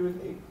 plus 2 is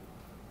 8.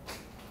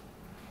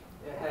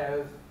 It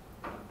has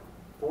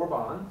 4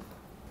 bonds.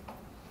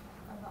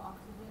 And the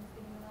oxygen's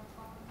getting enough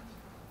bonds?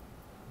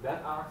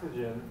 That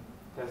oxygen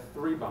has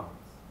 3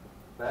 bonds.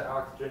 That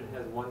oxygen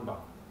has 1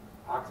 bond.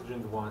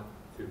 Oxygens want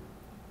 2.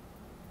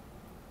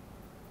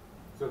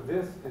 So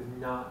this is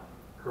not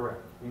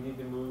correct. We need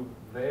to move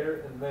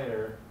there and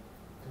there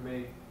to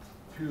make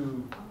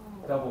 2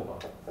 double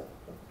bonds.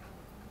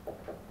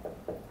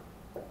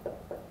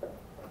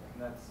 And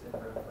that's in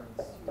reference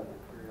to the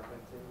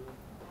periodic table?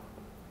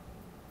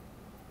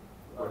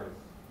 What is?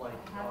 Like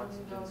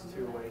oxygen's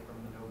 2 away from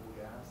the noble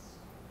gas?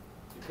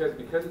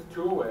 Because it's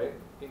 2 away,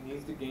 it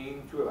needs to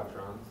gain 2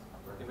 electrons.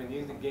 If it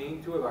needs to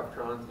gain 2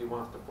 electrons, it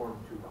wants to form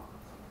 2 bonds.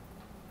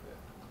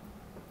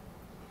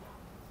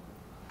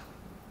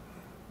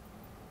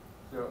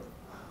 So,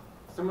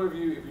 some of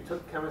you, if you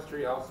took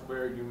chemistry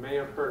elsewhere, you may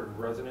have heard of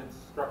resonance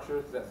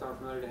structures. Does that sound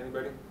familiar to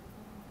anybody?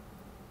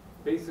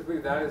 Basically,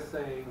 that is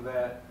saying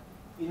that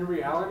in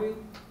reality,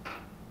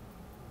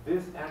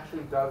 this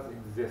actually does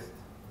exist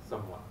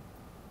somewhat.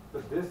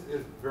 But this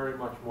is very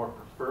much more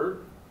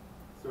preferred.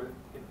 So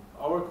in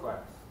our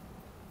class,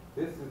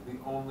 this is the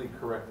only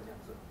correct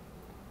answer.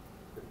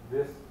 But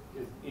this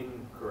is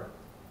incorrect.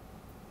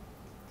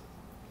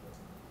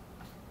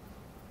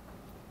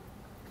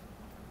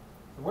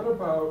 So what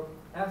about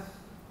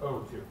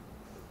SO2?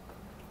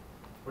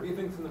 What do you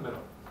think's in the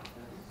middle?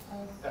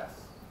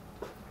 S.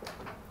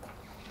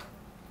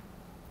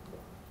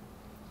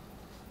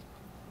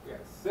 We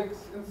got 6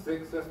 and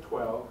 6, that's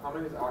 12. How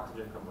many does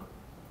oxygen come with?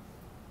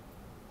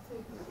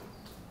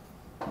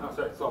 6. No,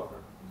 sorry,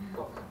 sulfur.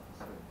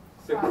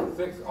 Sulfur.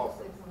 6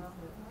 also.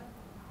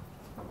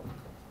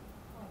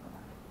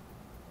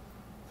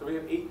 So we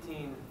have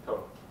 18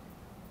 total.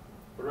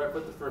 Where do I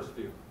put the first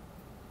few?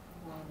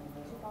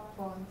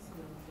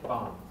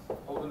 Bonds.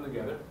 Hold them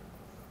together.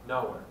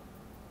 Nowhere.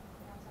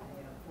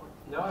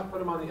 now I put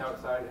them on the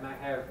outside and I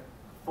have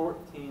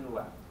 14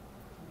 left.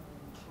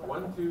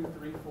 1, 2,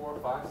 3, 4,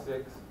 5,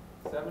 6,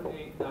 7,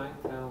 8, 9,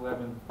 10,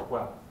 11,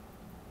 12.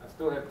 I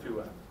still have 2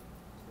 left.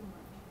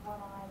 One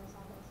on either side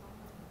of the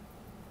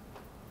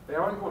sulfur. They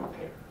always go in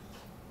pairs.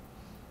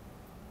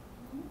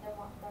 They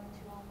want them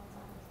two on one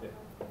side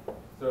of the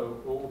sulfur.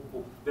 So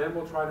then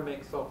we'll try to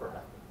make sulfur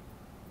happen.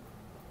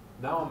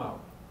 Now I'm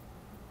out.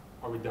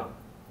 Are we done?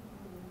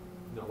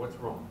 No, what's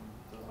wrong?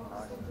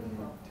 Oxygen,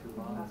 2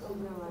 bonds.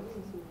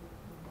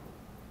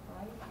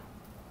 Right?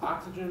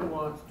 Oxygen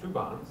wants 2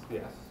 bonds,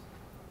 yes.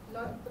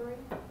 Not 3?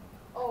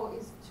 Oh,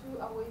 it's 2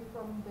 away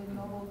from the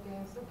noble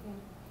gas, okay.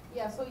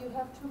 Yeah, so you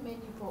have too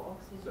many for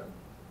So,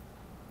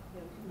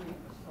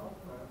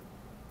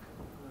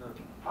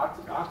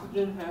 oxygen.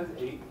 oxygen has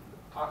 8.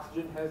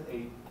 Oxygen has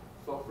 8.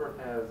 Sulfur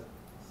has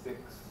 6.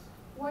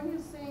 When you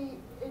say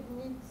it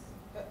needs,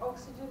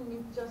 oxygen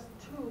needs just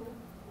 2,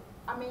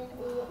 I mean,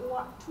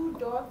 2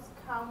 dots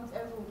counts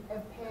as a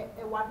pair,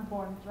 a 1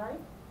 bond, right?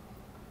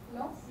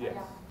 No? Yes.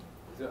 Yeah.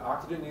 So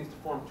oxygen needs to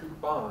form 2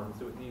 bonds,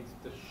 so it needs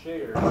to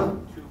share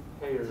 2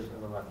 pairs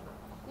of electrons.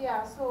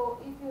 Yeah, so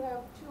if you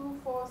have 2,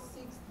 4,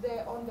 6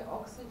 there on the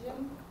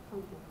oxygen,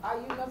 are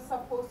you not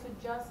supposed to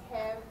just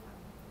have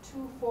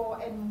 2, 4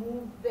 and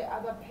move the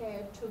other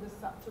pair to the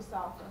to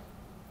sulfur?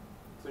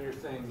 So you're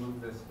saying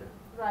move this here.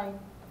 Right.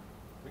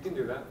 We can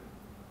do that.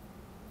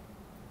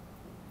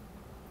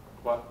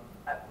 What?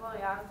 Well,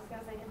 yeah, I was just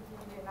gonna say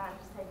continue doing that and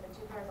just take the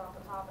 2 pairs off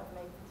the top and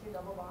make 2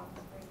 double bonds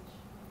for each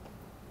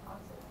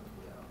oxygen.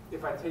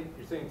 If I take,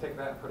 you're saying take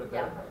that and put it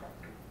Yeah, there?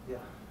 perfect, Yeah.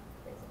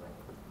 basically.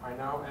 I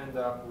now end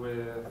up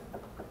with,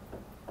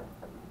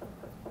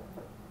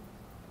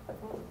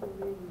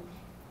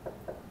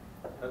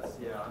 That's,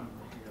 yeah, I'm.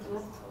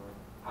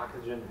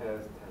 oxygen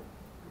has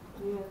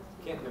 10. Yeah.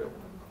 Can't do it.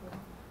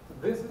 So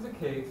this is a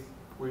case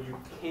where you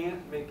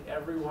can't make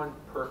everyone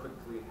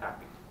perfectly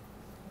happy.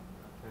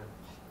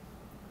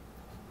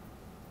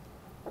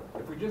 Okay.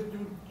 If we just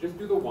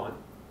do the 1,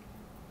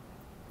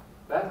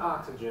 that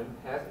oxygen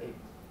has 8,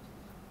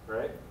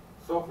 right?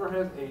 Sulfur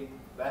has 8,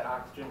 that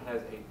oxygen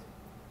has 8.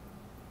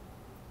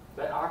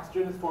 That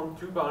oxygen has formed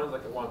 2 bonds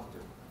like it wants to.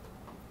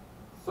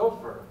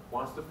 Sulfur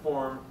wants to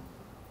form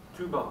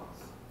 2 bonds,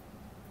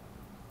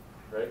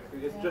 right?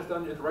 It's Yeah. just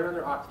it's right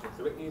under oxygen,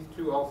 so it needs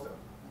 2 also.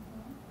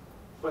 Mhm.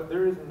 But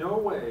there is no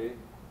way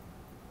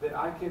that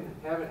I can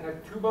have it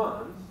have 2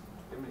 bonds.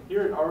 I mean,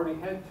 here it already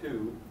had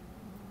 2,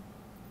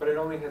 but it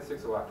only had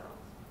 6 electrons.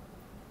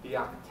 The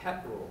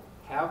octet rule,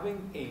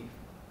 having 8,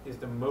 is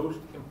the most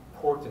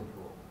important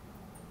rule.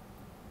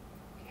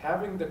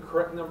 Having the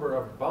correct number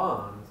of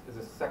bonds is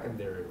a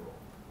secondary rule.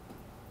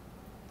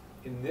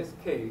 In this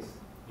case,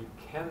 you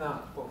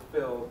cannot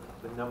fulfill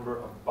the number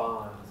of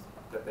bonds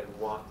that they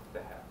want to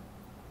have.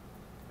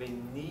 They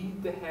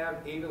need to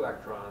have 8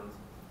 electrons.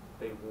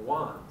 They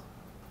want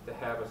to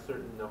have a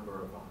certain number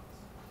of bonds.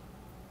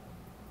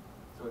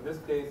 So in this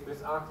case,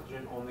 this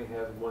oxygen only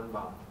has 1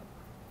 bond.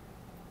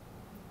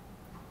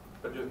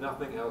 But there's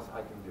nothing else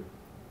I can do.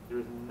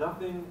 There's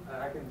nothing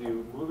I can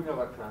do moving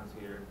electrons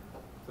here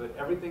so that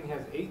everything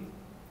has 8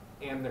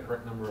 and the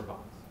correct number of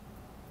bonds.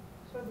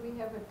 So do we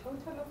have a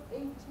total of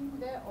 18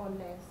 there or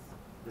less?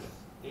 There's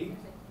 8,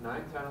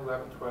 9, 10,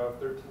 11, 12,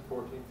 13,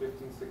 14,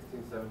 15,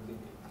 16, 17, 18.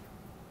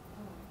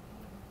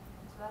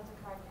 So that's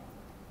a correct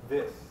answer.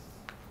 This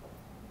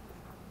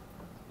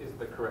is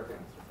the correct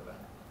answer for that.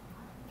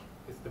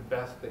 It's the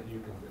best that you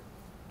can do.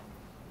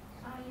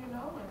 How do you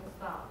know when to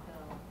stop,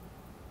 though?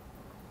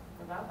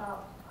 Because I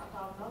thought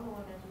another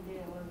one that you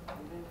did was the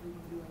best you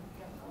can do and you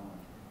kept going.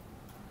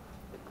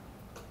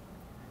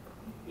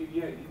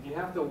 You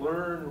have to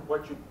learn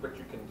what you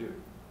can do.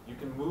 You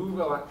can move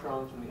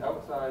electrons from the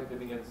outside to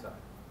the inside.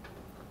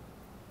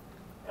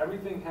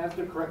 Everything has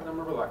the correct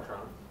number of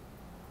electrons.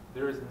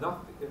 There's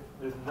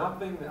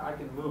nothing that I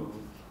can move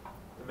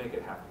to make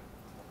it happen.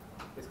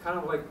 It's kind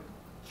of like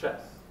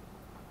chess.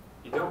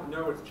 You don't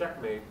know it's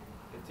checkmate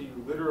until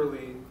you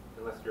literally,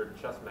 unless you're a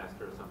chess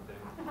master or something,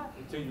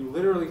 until you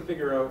literally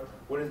figure out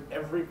what is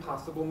every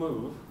possible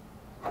move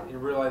and you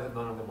realize that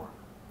none of them work.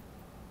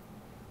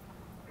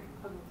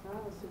 Okay, so I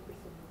have a super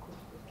simple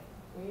question.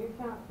 When you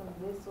count from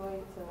this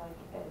way to like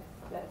S,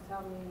 that's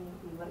how many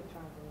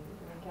electrons it needs.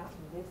 When you count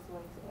from this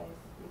way to S,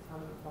 it's how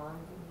many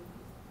bonds it needs.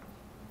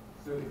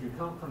 So if you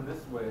count from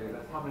this way,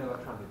 that's how many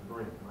electrons it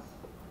brings.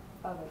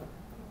 Okay.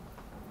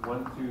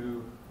 1,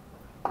 2,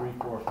 3,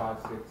 4, 5,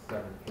 6,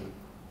 7, 8.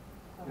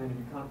 And then if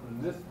you count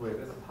from this way,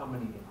 this is how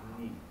many it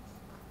needs,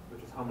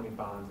 which is how many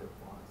bonds it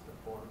wants to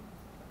form.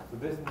 So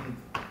this needs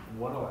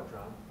 1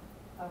 electron,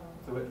 Okay.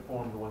 so it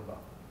forms 1 bond.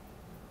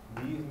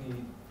 These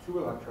need 2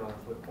 electrons,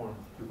 so it forms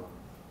 2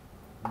 bonds.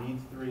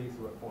 Needs 3,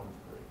 so it forms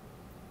 3.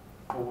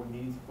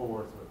 Needs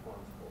 4, so it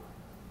forms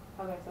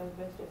 4. Okay, so it's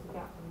best just to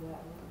count from that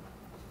one.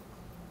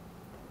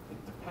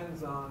 It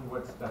depends on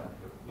what step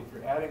you do. If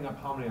you're adding up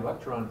how many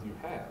electrons you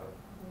have,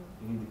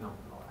 you need to count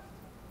from the left.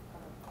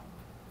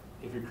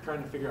 If you're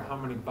trying to figure out how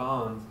many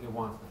bonds it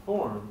wants to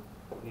form,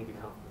 you need to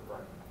count from the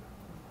right.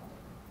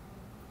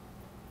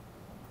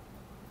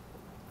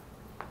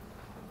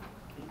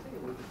 Can you take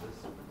a look at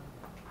this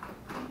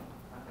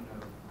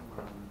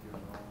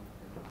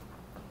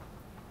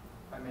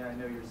I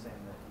know you're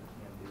saying that you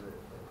can't do it,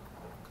 but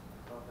I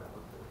thought that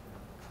looked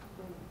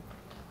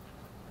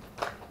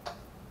okay.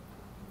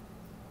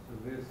 So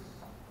this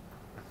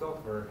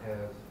sulfur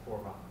has 4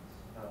 bonds.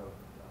 Oh,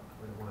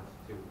 When it wants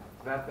 2.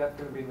 That's going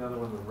to be another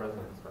one with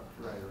resonance structure.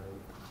 right, right.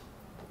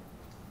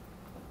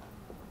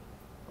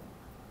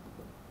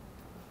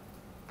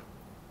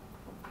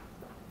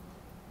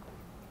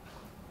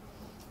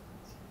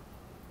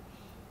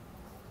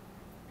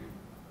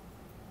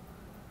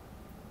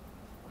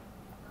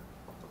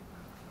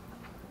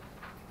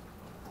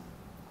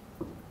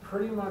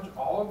 Pretty much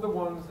all of the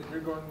ones that you're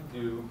going to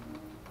do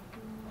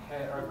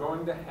are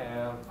going to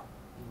have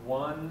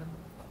one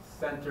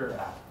center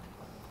atom.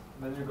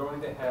 And then you're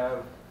going to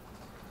have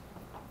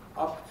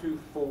up to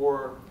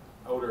 4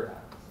 outer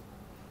atoms.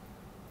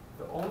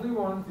 The only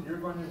ones that you're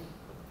going to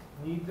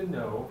need to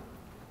know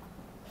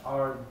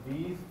are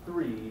these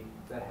 3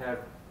 that have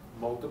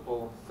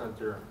multiple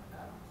center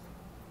atoms.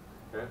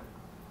 Okay?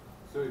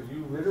 So if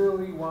you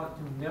literally want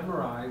to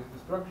memorize the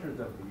structures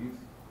of these,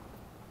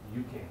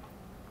 you can.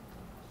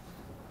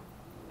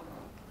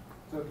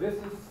 So this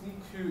is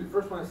C2, the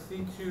first one is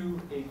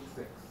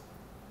C2H6.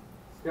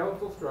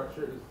 Skeletal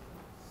structure is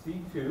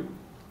C2,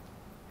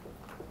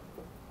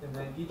 and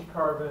then each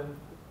carbon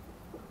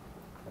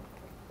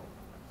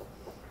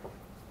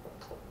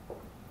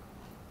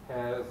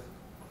has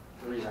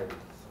 3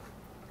 hydrogens.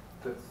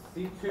 So it's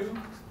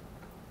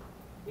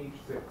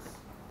C2H6.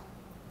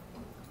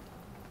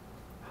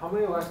 How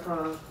many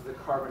electrons does a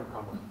carbon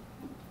come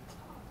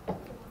with?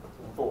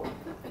 4.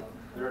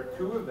 There are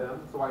 2 of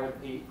them, so I have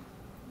 8.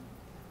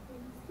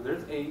 So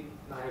there's 8,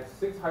 and I have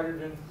 6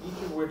 hydrogens,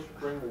 each of which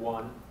bring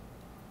 1.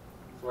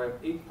 So I have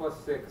 8 plus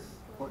 6 is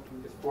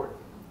 14.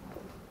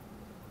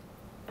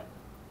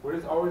 What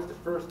is always the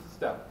first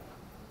step?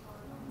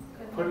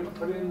 Put it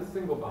in the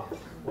single bond.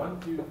 1,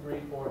 2,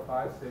 3, 4,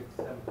 5, 6,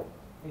 7,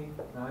 8,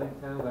 9,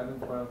 10, 11,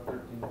 12,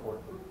 13,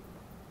 14.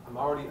 I'm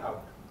already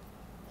out.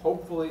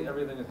 Hopefully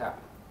everything is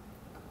happy.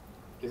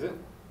 Is it?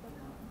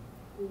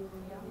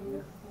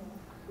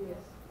 Yes.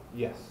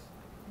 Yes.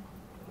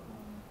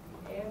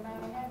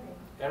 Everybody happy?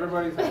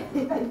 Everybody's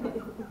happy.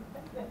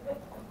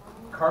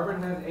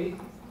 Carbon has 8.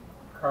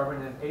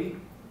 Carbon has 8.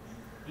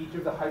 Each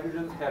of the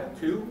hydrogens have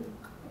 2.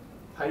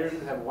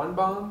 Hydrogens have 1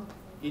 bond.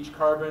 Each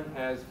carbon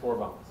has 4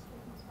 bonds.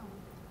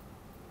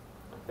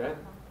 Okay?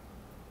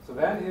 So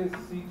that is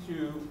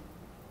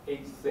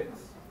C2H6.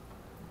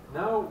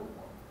 Now,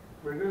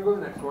 we're going to go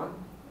to the next one.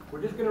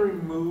 We're just going to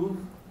remove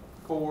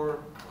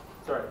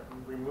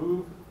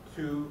remove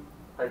 2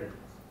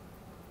 hydrogens.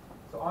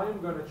 So I am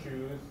going to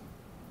choose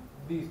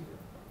these 2.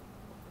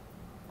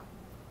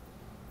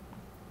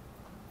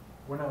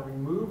 When I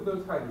remove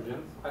those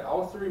hydrogens, I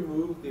also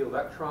remove the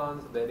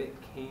electrons that they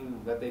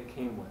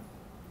came with.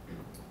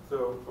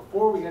 So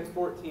before we had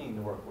 14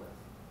 to work with.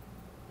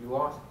 We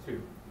lost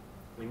 2.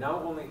 We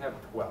now only have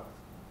 12.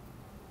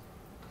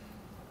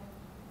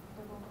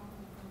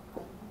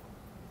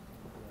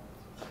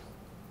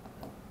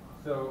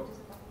 So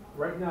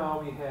right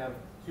now we have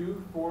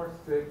 2, 4,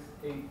 6,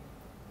 8,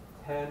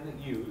 10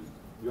 used.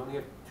 We only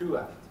have 2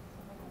 left.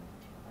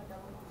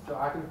 So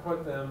I can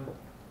put them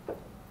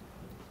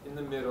in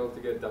the middle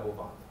to get a double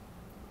bond.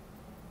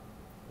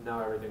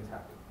 Now everything's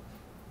happy.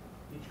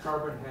 Each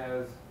carbon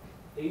has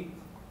 8,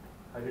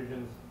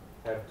 hydrogens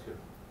have 2.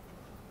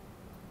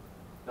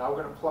 Now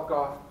we're going to pluck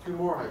off 2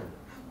 more hydrogens.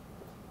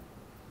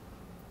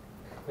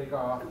 Take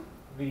off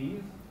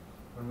these.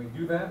 When we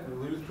do that, we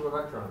lose 2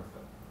 electrons.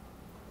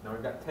 Now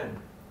we've got 10.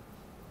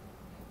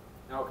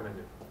 Now what can I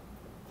do?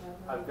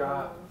 I've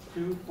got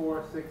 2,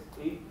 4, 6,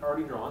 8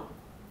 already drawn.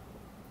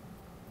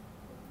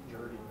 You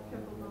already know.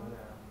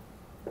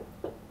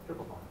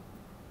 Triple bond.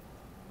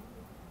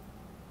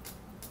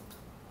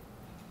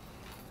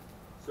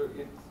 So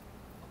it's,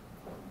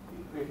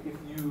 if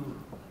you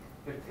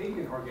have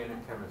taken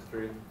organic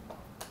chemistry,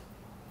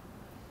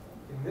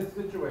 in this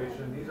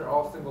situation, these are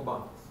all single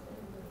bonds.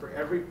 For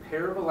every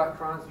pair of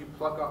electrons you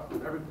pluck off,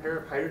 for every pair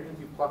of hydrogens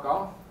you pluck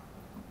off,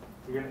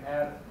 you're going to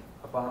add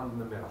a bond in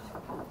the middle.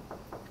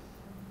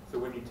 So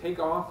when you take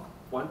off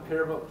 1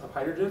 pair of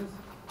hydrogens,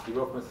 you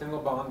go from a single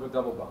bond to a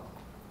double bond.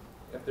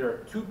 If there are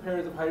 2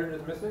 pairs of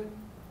hydrogens missing,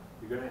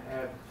 you're going to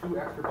add 2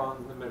 extra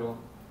bonds in the middle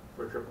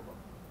for a triple bond.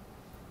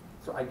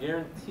 So I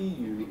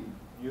guarantee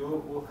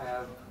you will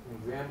have an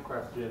exam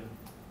question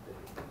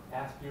that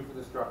asks you for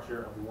the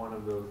structure of one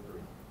of those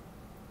 3.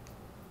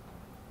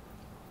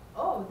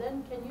 Oh,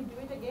 then can you do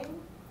it again?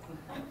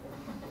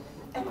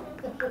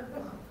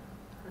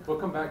 We'll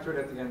come back to it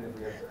at the end if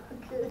we have to.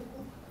 Okay.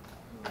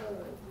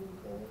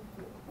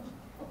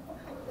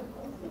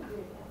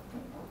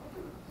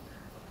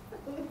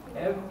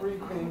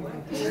 Everything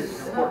in here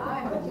is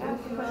I important. have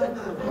a question.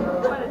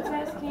 For the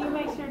test, can you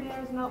make sure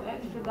there's no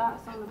extra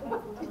dots on the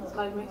paper?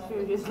 Like, make sure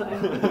it's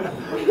like,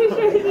 make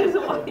sure there's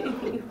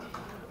white.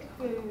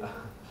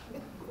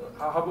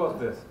 How about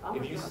this?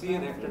 If you see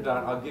an extra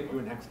dot, I'll give you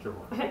an extra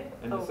one.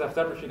 And it's a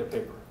separate sheet of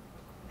paper.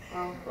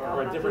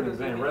 Or a different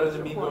exam, rather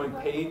than me going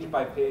page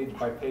by page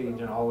by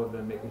page and all of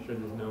them, making sure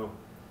there's no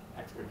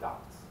extra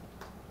dots.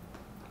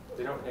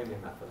 They don't pay me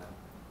enough for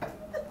that.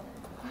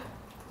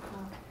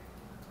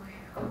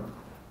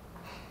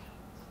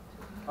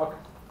 Okay.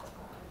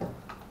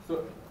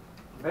 So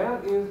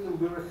that is the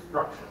Lewis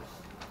structures.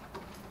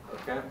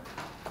 Okay?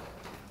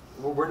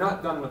 Well, we're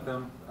not done with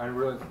them. I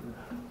realize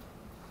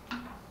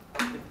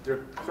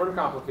they're sort of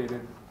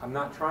complicated. I'm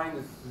not trying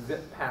to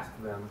zip past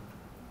them.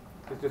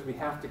 It's just we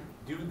have to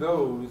do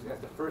those as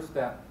the first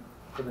step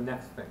for the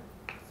next thing.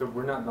 So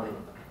we're not done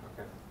with them.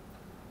 Okay?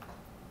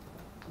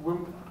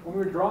 When we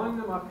were drawing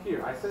them up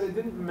here, I said it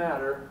didn't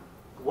matter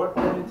what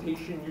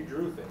orientation you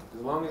drew things,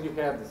 as long as you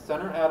had the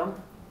center atom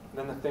and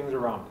then the things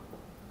around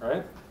it.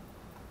 Right?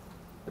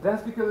 But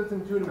that's because it's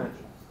in 2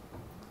 dimensions.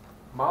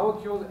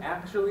 Molecules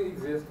actually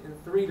exist in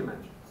 3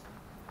 dimensions.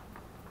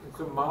 And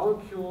so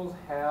molecules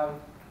have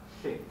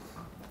shapes.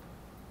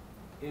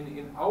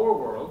 In our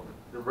world,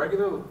 the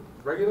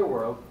regular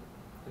world,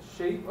 the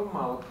shape of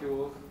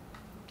molecules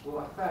will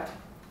affect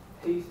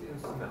taste and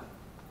smell.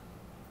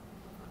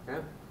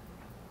 Okay?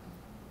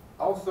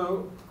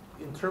 Also,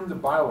 in terms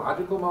of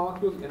biological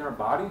molecules in our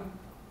body,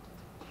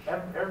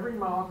 every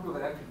molecule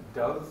that actually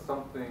does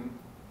something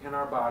in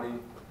our body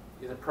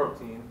is a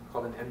protein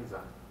called an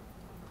enzyme.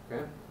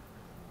 Okay?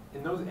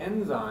 And those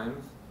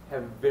enzymes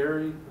have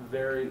very,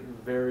 very,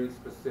 very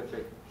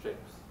specific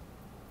shapes.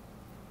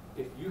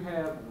 If you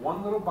have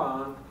one little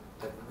bond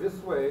that's this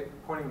way,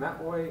 pointing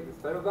that way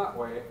instead of that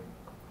way,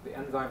 the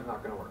enzyme's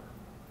not going to work.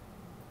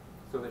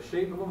 So the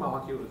shape of a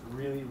molecule is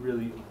really,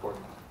 really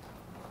important.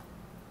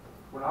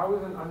 When I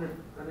was an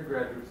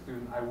undergraduate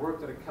student, I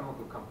worked at a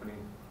chemical company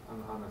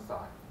on the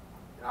side.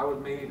 And I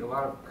made a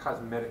lot of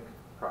cosmetic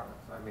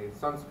products. I made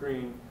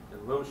sunscreen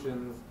and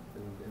lotions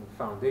and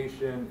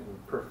foundation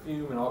and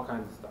perfume and all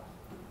kinds of stuff.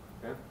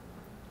 Okay?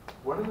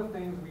 One of the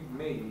things we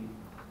made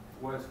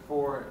was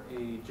for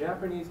a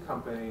Japanese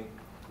company,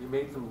 we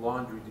made some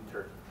laundry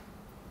detergent.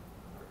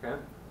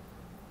 Okay?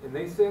 And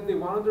they said they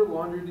wanted their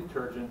laundry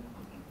detergent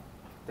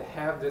to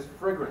have this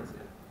fragrance in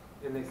it.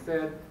 And they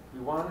said we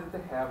wanted it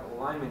to have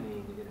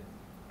limonene in it.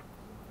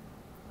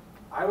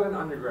 I was an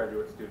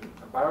undergraduate student,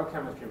 a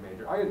biochemistry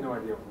major. I had no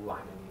idea what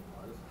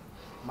limonene was.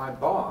 My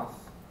boss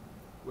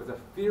was a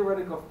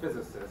theoretical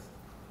physicist.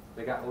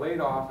 They got laid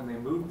off and they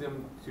moved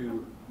him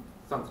to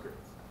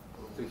sunscreens.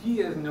 So he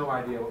has no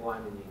idea what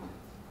limonene is.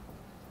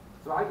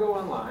 So I go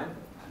online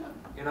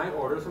and I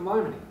order some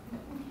limonene.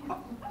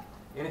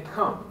 And it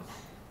comes.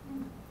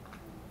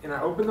 And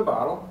I open the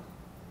bottle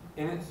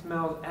and it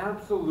smells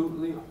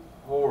absolutely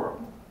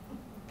horrible.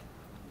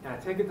 And I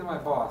take it to my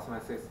boss and I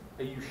say,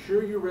 are you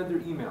sure you read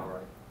their email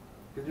right?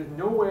 Because there's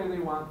no way they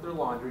want their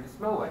laundry to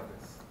smell like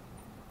this.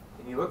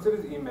 And he looks at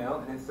his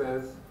email and it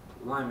says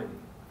limonene.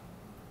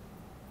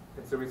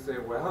 And so we say,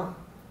 well,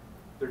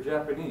 they're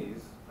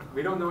Japanese.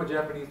 We don't know what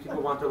Japanese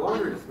people want their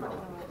laundry to smell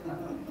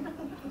like.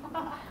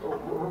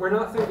 We're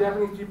not saying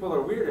Japanese people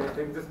are weird or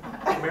anything, just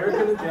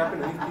American and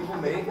Japanese people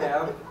may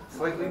have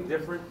slightly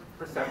different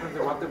perceptions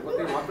of what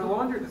they want their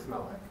laundry to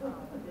smell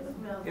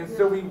like. And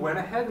so we went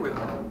ahead with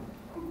it.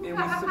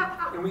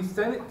 And we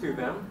sent it to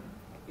them,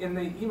 and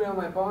they emailed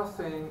my boss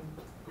saying,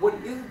 what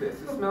is this?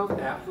 It smells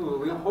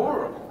absolutely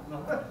horrible.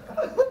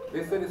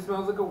 They said, it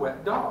smells like a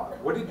wet dog.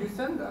 What did you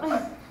send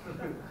us?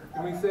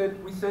 And we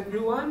said, we sent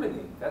you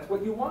limonene. That's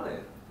what you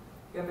wanted.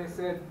 And they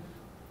said,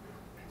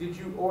 did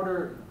you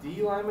order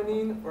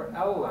D-limonene or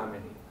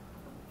L-limonene?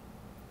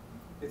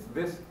 It's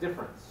this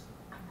difference.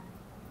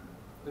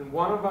 In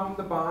one of them,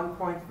 the bond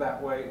points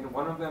that way, and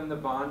one of them, the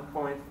bond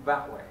points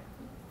that way.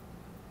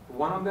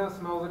 One of them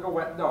smells like a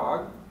wet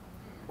dog.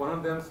 One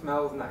of them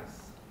smells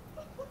nice.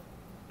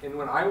 And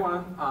when I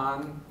went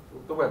on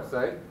the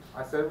website,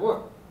 I said,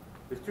 look,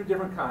 there's 2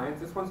 different kinds.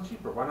 This one's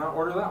cheaper. Why not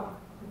order that one?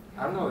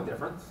 I don't know the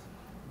difference.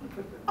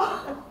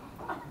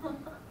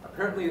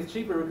 Apparently it's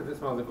cheaper because it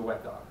smells like a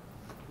wet dog.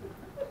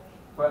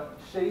 But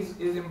shape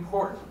is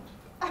important,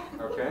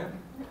 okay?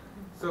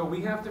 So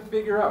we have to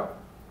figure out,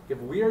 if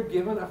we are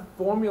given a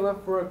formula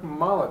for a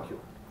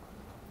molecule,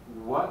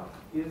 what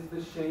is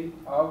the shape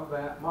of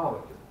that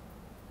molecule?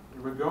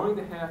 And we're going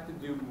to have to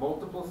do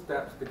multiple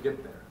steps to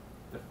get there.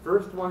 The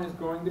first one is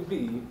going to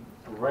be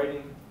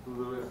writing the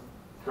Lewis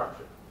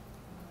structure.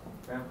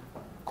 Okay?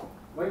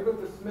 Like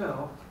with the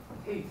smell,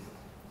 taste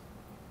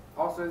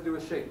also has to do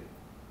with shape.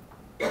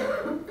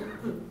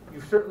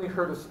 You've certainly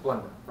heard of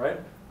Splenda, right?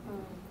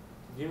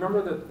 Do you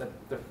remember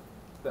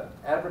the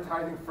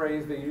advertising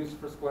phrase they used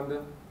for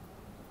Splenda?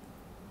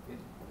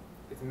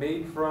 It's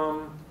made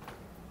from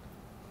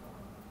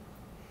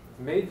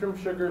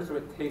sugar, so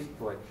it tastes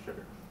like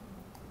sugar.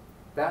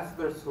 That's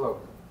their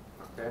slogan.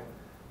 Okay?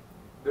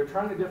 They're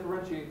trying to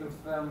differentiate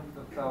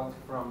themselves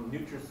from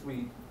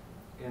NutraSweet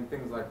and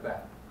things like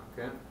that.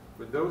 Okay?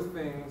 But those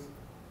things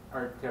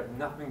have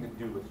nothing to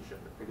do with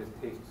sugar. They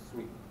just taste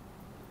sweet.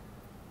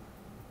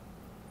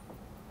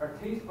 Our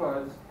taste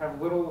buds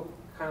have little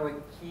kind of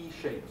like key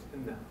shapes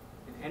in them.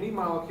 And any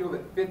molecule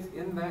that fits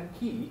in that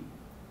key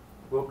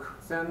will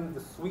send the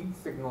sweet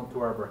signal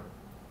to our brain.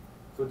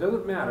 So it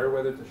doesn't matter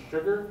whether it's a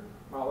sugar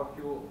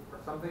molecule or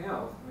something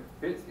else, and it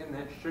fits in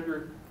that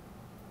sugar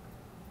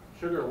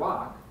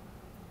lock,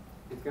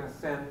 it's going to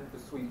send the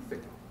sweet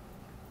signal.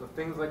 So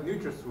things like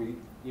NutraSweet,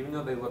 even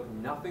though they look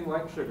nothing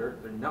like sugar,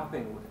 they're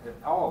nothing at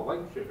all like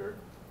sugar,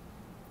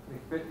 they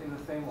fit in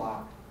the same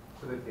lock,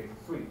 so they taste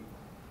sweet.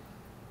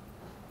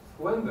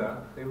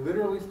 Splenda, they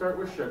literally start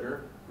with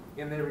sugar,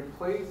 and they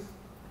replace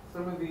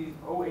some of these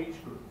OH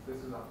groups. This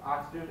is an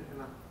oxygen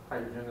and a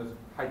hydrogen. There's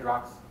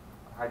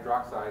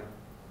hydroxide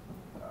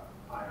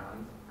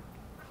ions.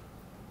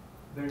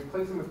 They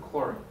replace them with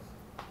chlorines.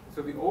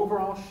 So the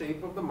overall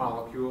shape of the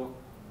molecule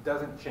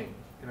doesn't change.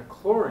 And a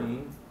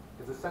chlorine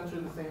is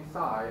essentially the same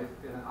size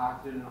as an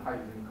oxygen and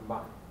hydrogen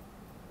combined.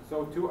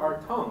 So to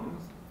our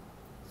tongues,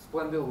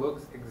 Splenda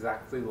looks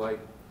exactly like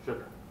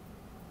sugar.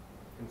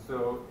 And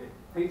so it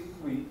tastes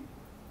sweet,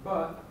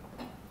 but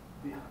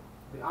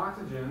the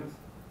oxygens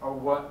are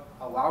what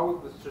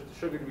allow the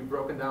sugar to be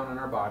broken down in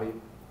our body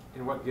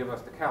and what give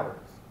us the calories.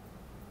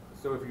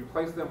 So if you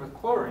replace them with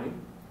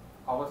chlorine,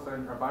 all of a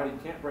sudden our body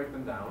can't break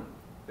them down.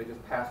 They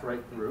just pass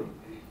right through,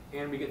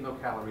 and we get no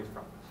calories from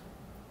them.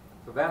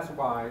 So that's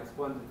why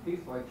Splenda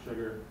tastes like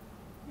sugar,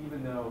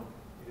 even though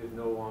it is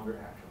no longer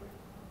actually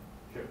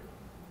sugar.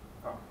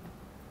 Okay.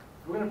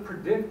 We're going to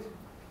predict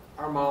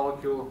our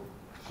molecule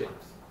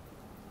shapes.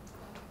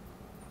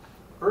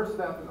 First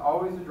step is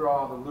always to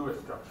draw the Lewis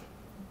structure.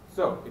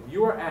 So if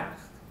you are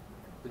asked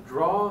to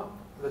draw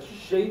the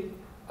shape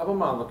of a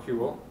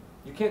molecule,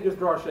 you can't just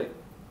draw a shape.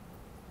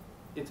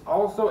 It's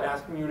also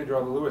asking you to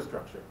draw the Lewis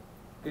structure,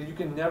 because you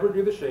can never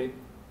do the shape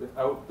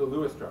without the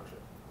Lewis structure.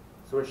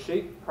 So a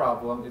shape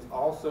problem is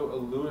also a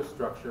Lewis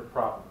structure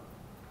problem.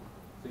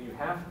 So you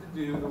have to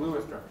do the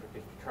Lewis structure.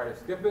 If you try to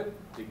skip it,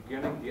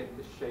 you're going to get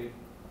the shape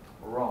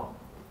wrong.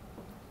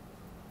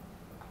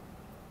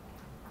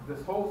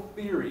 This whole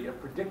theory of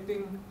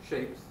predicting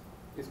shapes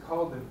is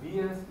called the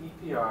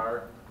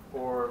VSEPR,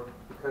 or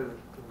because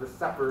the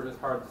separ is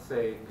hard to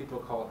say, people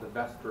call it the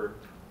Vesper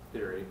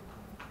theory.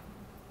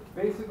 It's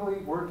basically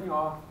working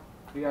off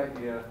the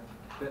idea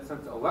that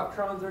since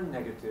electrons are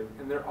negative,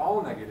 and they're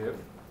all negative,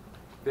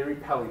 they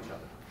repel each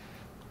other.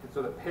 And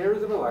so the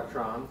pairs of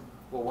electrons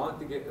will want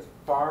to get as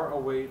far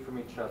away from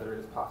each other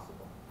as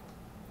possible.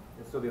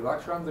 And so the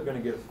electrons are going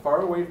to get as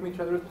far away from each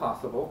other as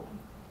possible,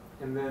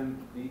 and then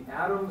the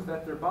atoms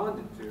that they're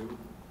bonded to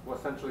will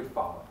essentially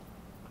follow.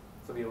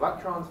 So the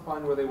electrons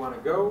find where they want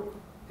to go,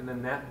 and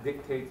then that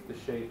dictates the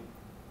shape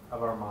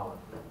of our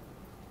molecule.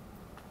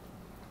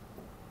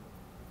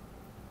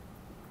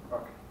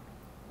 Okay,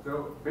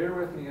 so bear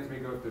with me as we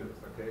go through this,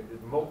 okay?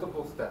 There's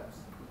multiple steps.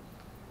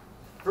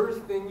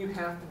 First thing you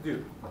have to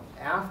do,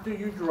 after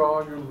you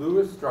draw your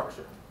Lewis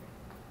structure,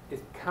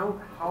 is count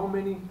how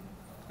many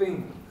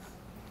things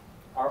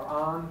are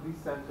on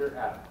the center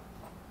atom.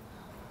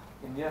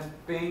 And yes,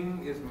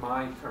 thing is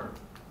my term,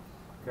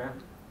 okay?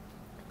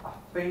 A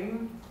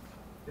thing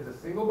is a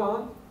single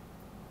bond,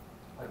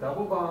 a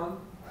double bond,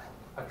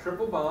 a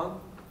triple bond,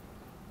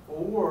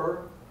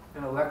 or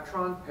an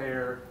electron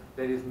pair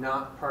that is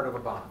not part of a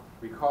bond.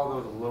 We call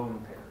those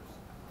lone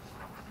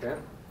pairs,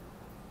 okay?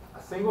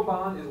 A single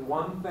bond is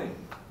one thing.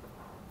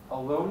 A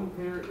lone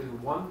pair is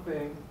one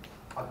thing.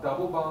 A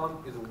double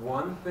bond is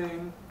one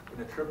thing.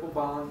 And a triple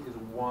bond is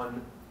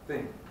one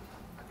thing.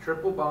 A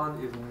triple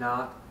bond is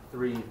not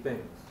three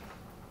things.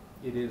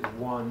 It is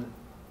one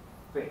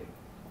thing.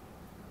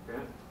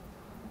 Okay?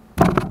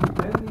 You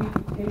then need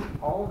to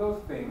take all of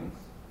those things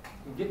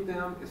and get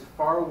them as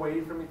far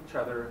away from each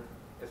other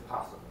as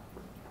possible.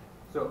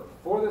 So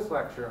for this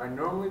lecture, I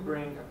normally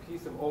bring a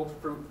piece of old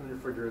fruit from the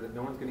refrigerator that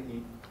no one's going to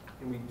eat,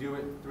 and we do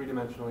it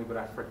three-dimensionally, but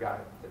I forgot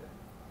it today.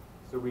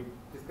 So we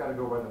just got to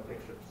go by the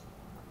pictures.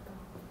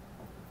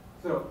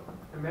 So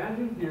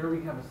imagine here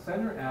we have a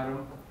center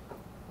atom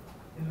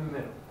in the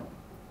middle.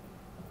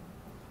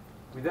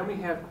 Then we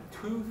have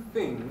two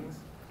things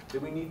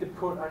that we need to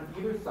put on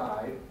either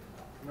side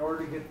in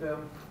order to get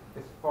them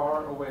as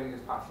far away as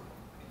possible.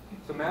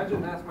 So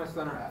imagine that's my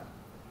center atom.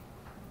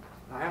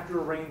 I have to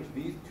arrange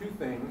these two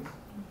things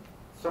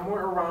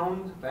somewhere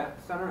around that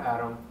center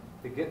atom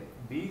to get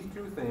these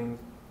two things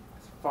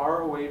as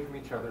far away from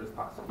each other as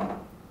possible.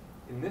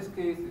 In this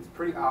case, it's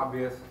pretty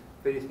obvious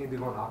they just need to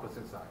go on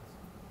opposite sides.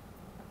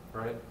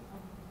 Right?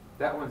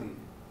 That one's easy.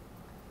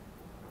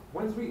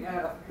 Once we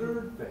add a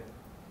third thing,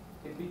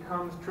 it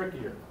becomes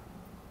trickier.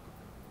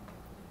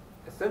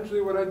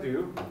 Essentially what I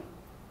do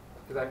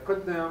is I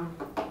put them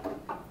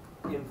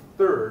in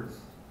thirds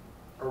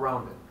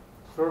around it.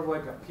 Sort of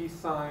like a peace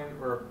sign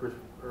or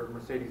a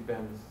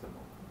Mercedes-Benz symbol.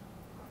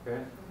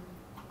 Okay?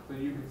 So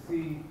you can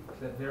see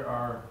that there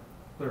are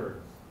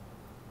thirds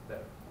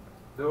there.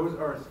 Those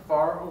are as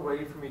far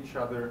away from each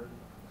other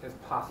as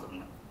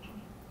possible.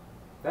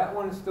 That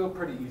one is still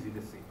pretty easy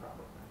to see,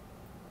 probably.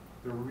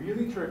 The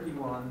really tricky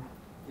one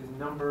is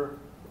number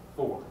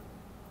 4.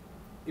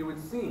 It would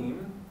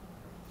seem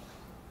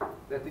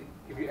that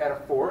if you add a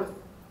fourth,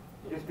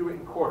 you just do it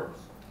in quarters,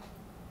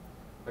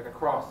 like a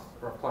cross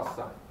or a plus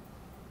sign.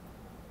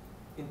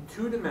 In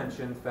 2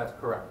 dimensions, that's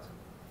correct.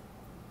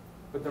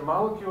 But the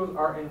molecules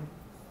are in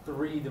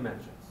 3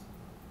 dimensions.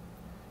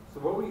 So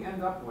what we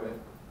end up with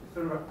is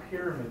sort of a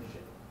pyramid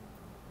shape.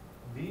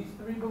 These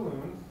 3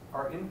 balloons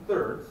are in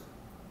thirds,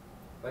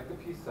 like the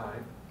peace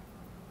sign,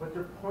 but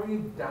they're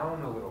pointed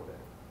down a little bit.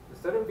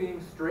 Instead of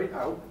being straight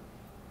out,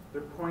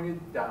 they're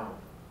pointed down.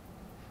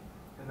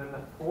 And then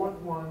the fourth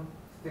one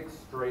sticks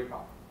straight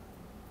up.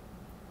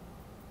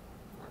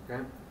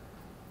 Okay?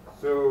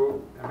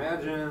 So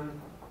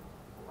imagine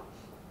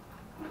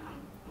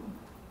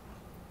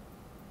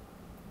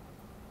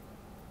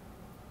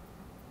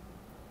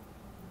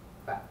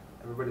that.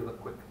 Everybody look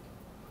quick.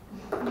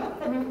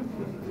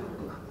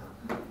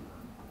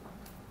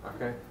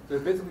 Okay? So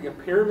it's basically a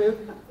pyramid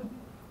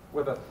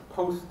with a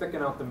post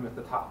sticking out at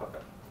the top of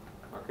it.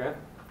 Okay?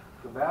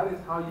 So that is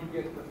how you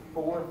get the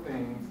four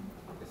things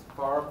as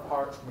far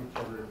apart from each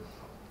other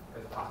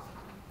as possible.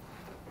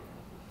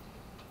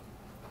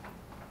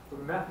 So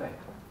methane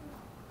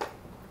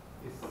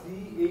is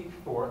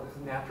CH4. This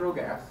is natural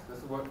gas. This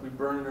is what we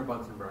burn in our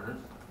Bunsen burners.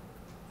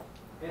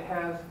 It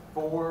has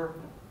four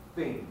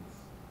things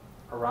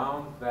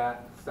around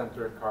that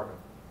center carbon.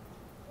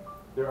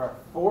 There are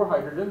four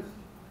hydrogens,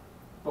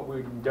 but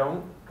we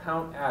don't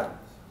count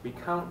atoms. We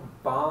count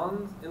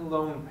bonds and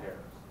lone pairs.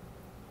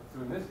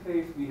 So in this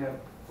case, we have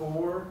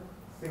four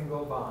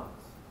single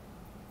bonds,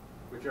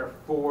 which are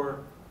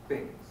four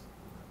things.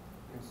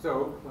 And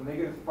so when they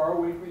get as far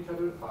away from each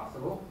other as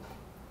possible,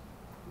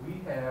 we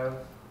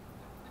have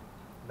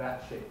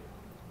that shape.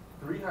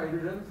 Three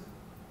hydrogens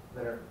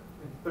that are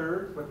in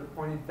thirds, but they're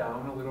pointed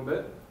down a little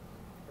bit,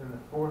 and the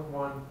fourth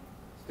one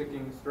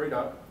sticking straight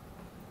up.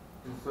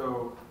 And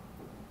so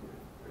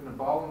in a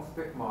ball and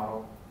stick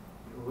model,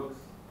 it looks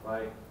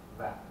like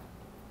that.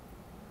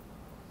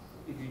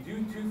 If you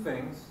do two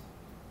things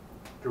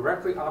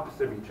directly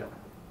opposite of each other,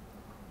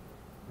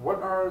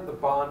 what are the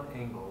bond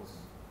angles?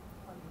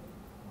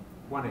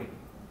 180,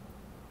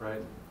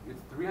 right?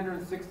 It's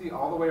 360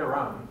 all the way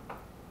around.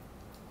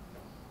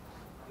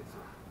 It's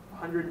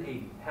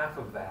 180, half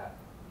of that,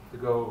 to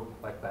go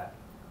like that.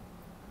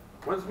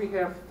 Once we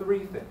have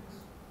three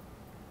things,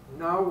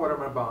 now what are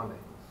my bond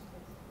angles?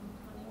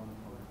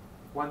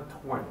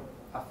 120.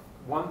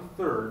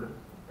 1/3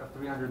 of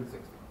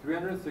 360.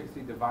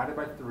 360 divided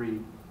by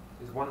 3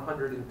 is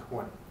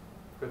 120.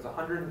 So it's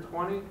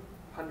 120,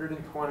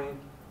 120,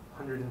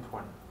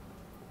 120.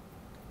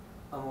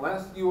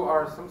 Unless you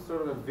are some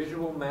sort of a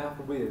visual math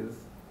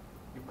whiz,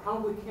 you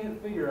probably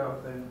can't figure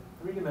out that in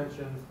 3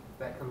 dimensions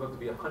that comes up to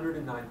be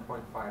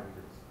 109.5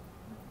 meters.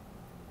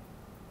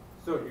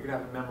 So you're going to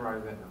have to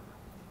memorize that number.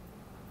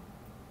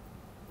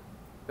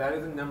 That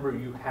is a number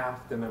you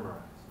have to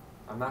memorize.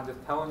 I'm not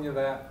just telling you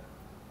that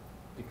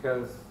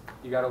because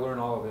you got to learn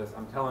all of this.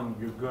 I'm telling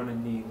you, you're going to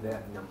need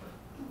that number.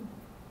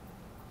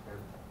 Okay.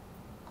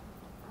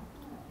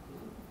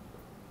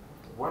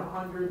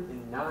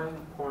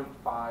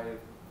 109.5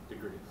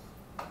 degrees.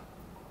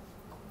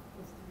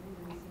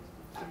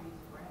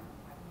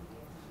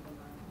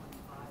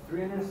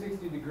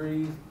 360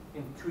 degrees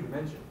in 2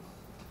 dimensions.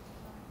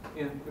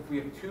 And if we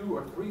have 2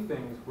 or 3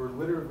 things, we're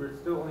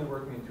still only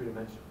working in 2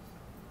 dimensions.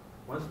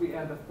 Once we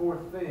add the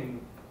fourth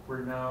thing,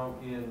 we're now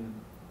in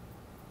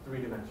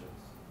 3 dimensions.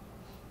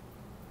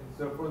 And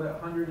so for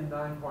that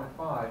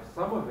 109.5,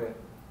 some of it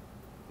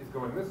is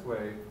going this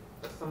way,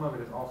 but some of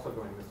it is also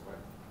going this way.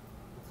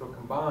 And so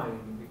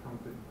combined, it comes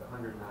to the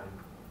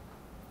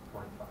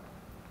 109.5.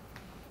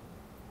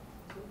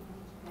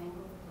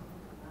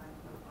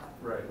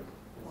 Right.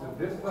 So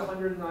this is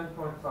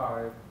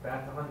 109.5,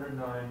 that's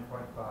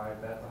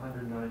 109.5, that's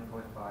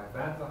 109.5,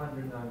 that's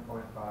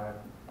 109.5.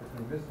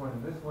 Between this one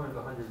and this one is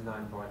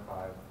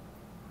 109.5.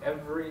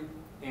 Every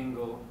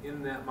angle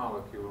in that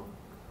molecule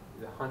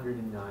is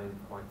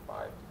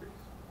 109.5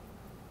 degrees.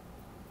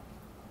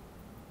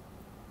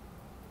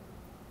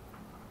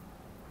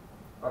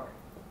 Okay.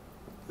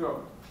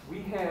 So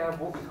we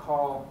have what we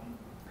call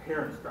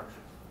parent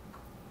structures.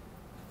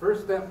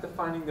 First step to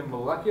finding the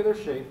molecular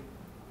shape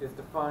is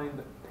to find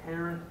the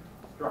parent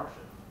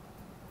structure.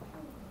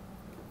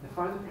 To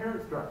find the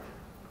parent structure,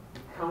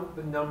 you count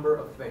the number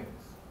of things.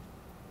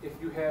 If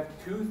you have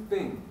 2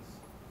 things,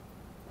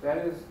 that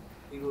is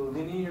a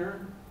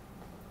linear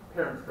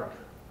parent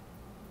structure.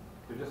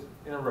 They're just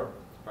in a row.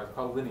 That's why it's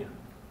called linear.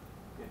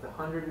 It's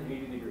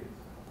 180 degrees.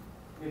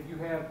 If you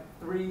have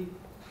 3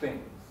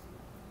 things,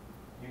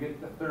 you get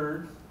the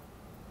thirds,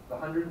 the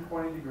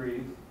 120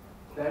 degrees.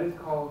 That is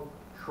called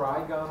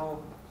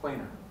trigonal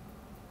planar.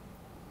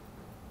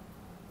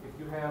 If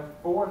you have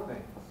 4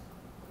 things,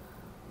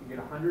 you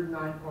get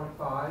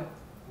 109.5,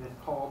 and it's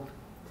called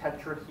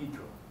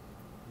tetrahedral.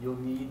 You'll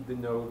need to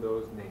know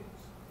those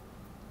names.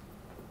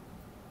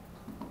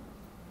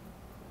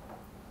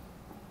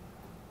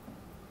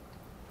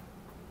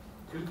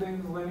 Two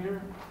things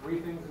linear,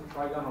 3 things in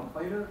trigonal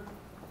planar,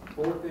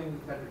 4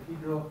 things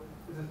tetrahedral.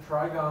 This is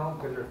trigonal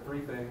because there are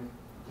 3 things.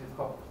 It's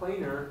called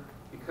planar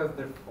because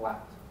they're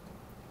flat.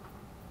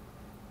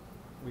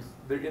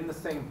 They're in the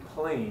same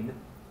plane,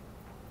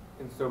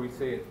 and so we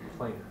say it's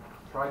planar.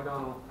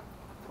 Trigonal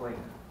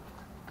planar.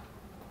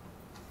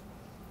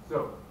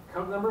 So,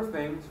 count the number of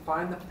things,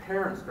 find the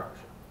parent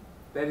structure.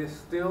 That is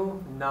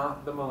still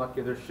not the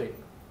molecular shape.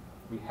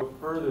 We have to go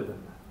further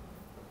than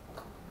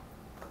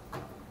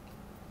that.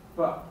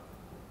 But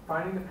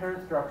finding the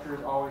parent structure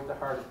is always the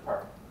hardest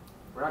part.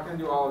 We're not going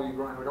to do all of these,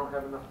 we don't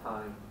have enough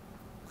time.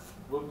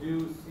 We'll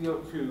do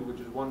CO2,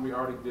 which is one we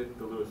already did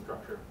the Lewis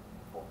structure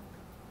for.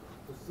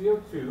 So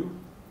CO2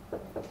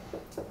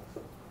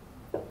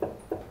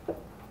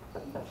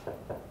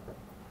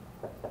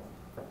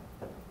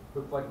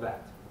 looks like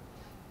that.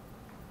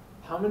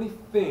 How many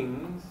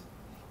things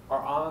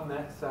are on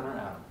that center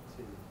atom?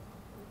 2.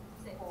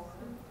 6.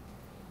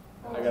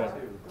 I got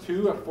a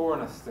 2, a 4,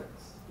 and a 6.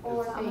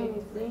 Or how many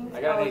things?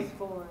 I got an Oh, it's 8.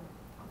 4.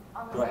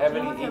 Do I have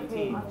any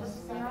 18s? On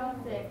just the center,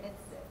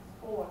 it's 6.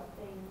 4.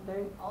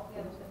 They're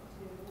Altogether,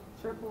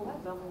 2.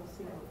 triple, double,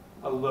 single.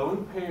 A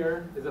lone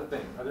pair is a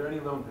thing. Are there any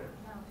lone pairs?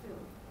 No, 2.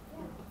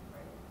 Yeah.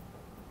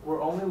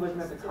 We're only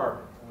looking at the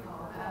carbon.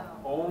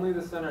 Only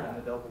the center And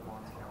the atom. double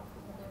bonds count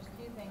for There's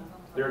 2 things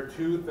on the There are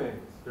 2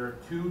 things. There are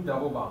 2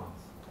 double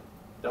bonds.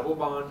 Double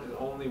bond is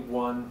only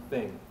one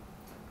thing.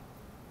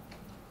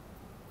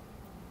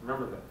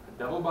 Remember that. A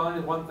double bond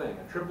is one thing.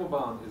 A triple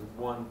bond is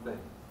one thing.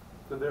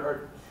 So there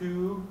are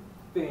 2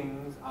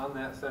 things on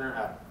that center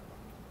atom.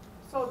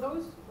 So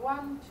those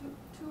 1,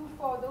 2,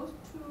 4, those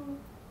 2,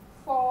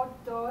 4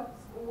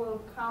 dots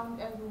will count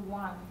as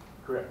 1.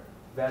 Correct.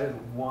 That is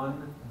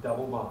one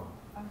double bond.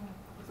 Okay.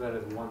 So that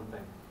is one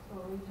thing.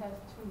 So it has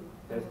 2.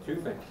 That is 2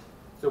 things.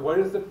 So what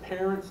is the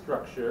parent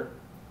structure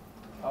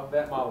of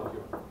that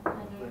molecule?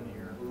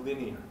 linear.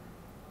 Linear.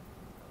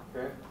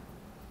 Okay?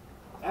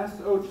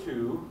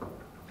 SO2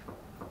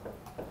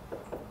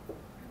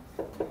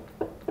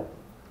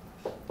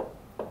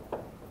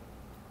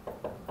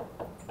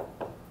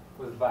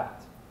 was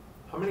that.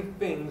 How many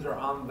things are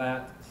on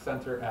that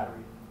center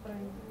atom?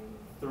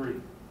 3. A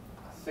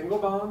single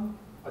bond,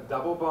 a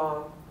double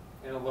bond,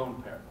 and a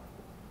lone pair.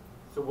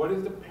 So what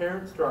is the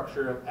parent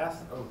structure of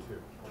SO2?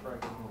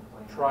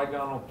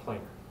 Trigonal planar.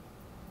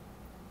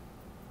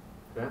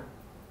 Okay?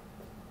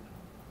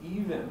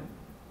 Even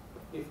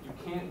if you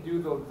can't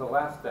do the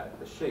last step,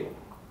 the shape,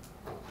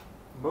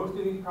 most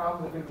of these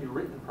problems are going to be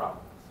written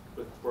problems,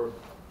 but for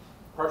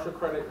partial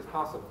credit is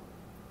possible.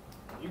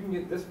 If you can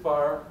get this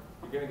far,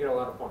 you're going to get a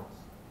lot of points.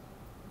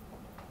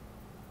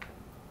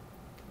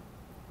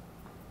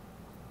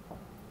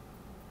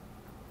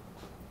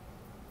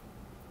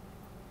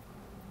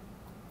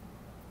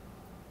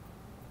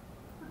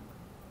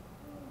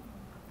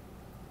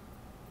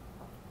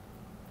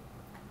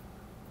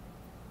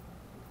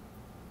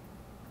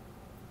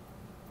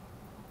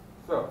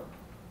 So,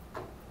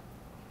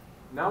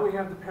 now we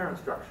have the parent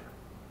structure.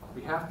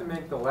 We have to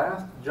make the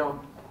last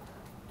jump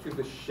to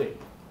the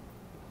shape.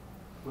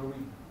 When we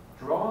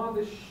draw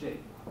the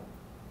shape,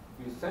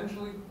 we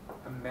essentially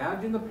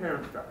imagine the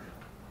parent structure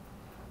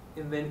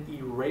and then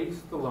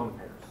erase the lone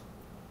pairs.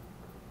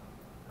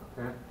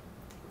 Okay?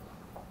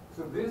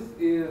 So this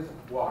is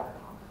water.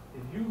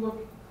 If you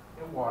look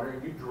at water,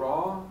 if you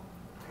draw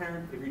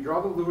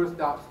the Lewis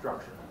dot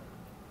structure,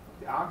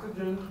 the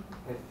oxygen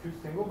has 2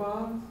 single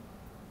bonds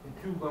and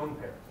 2 lone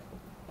pairs,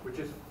 which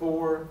is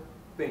 4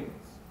 things.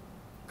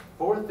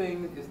 4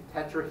 things is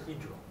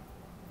tetrahedral.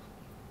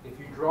 If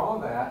you draw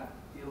that,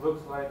 it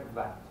looks like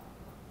that.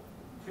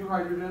 2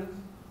 hydrogens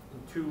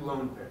and 2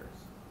 lone pairs.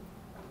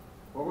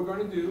 What we're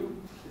going to do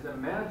is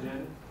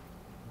imagine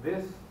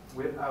this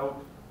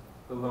without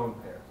the lone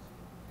pairs.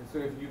 And so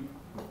if you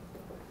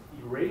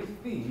erase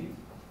these,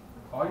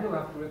 all you're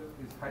left with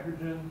is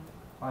hydrogen,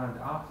 bonded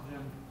to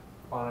oxygen,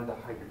 bonded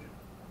to hydrogen.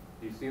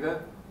 Do you see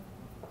that?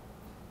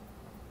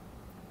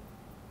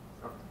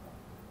 Okay.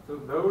 So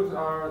those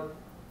are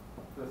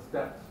the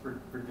steps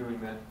for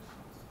doing that.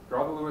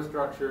 Draw the Lewis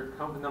structure,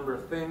 count the number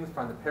of things,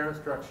 find the parent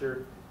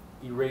structure,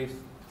 erase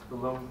the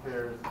lone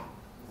pairs,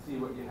 and see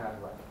what you have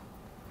left.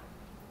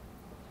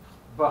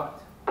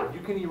 But you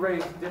can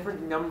erase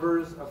different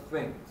numbers of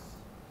things,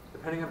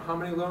 depending on how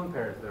many lone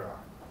pairs there are.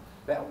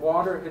 That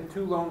water had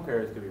 2 lone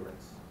pairs to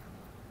erase.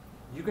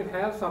 You can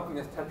have something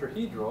that's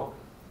tetrahedral,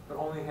 but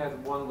only has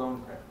 1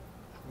 lone pair.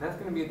 And that's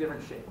going to be a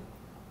different shape.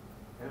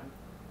 Okay?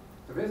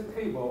 So this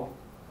table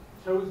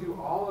shows you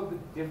all of the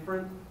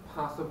different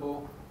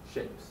possible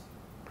shapes.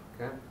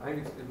 Okay? I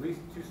think it's at least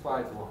 2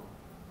 slides long.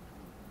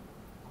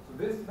 So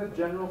this is the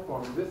general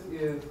form. This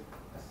is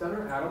a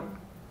center atom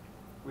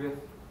with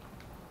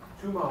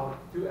 2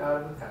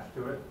 atoms attached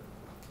to it.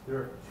 There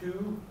are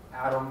 2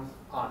 atoms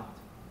on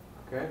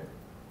it. Okay?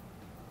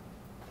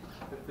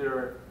 If there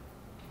are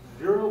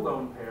 0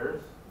 lone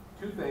pairs,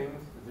 2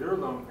 things, 0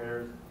 lone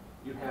pairs,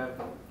 you have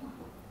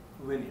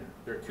linear.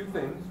 There are 2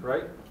 things,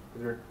 right?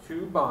 There are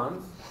 2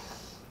 bonds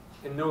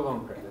and no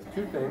lone pair. There's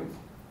 2 things.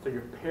 So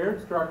your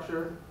parent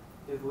structure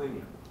is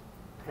linear.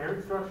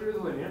 Parent structure is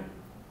linear.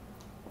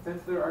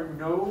 Since there are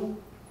no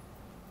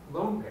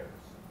lone pairs,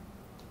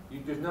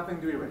 there's nothing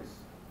to erase.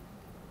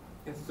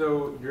 And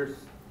so your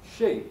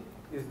shape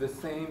is the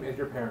same as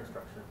your parent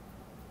structure.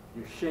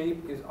 Your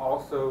shape is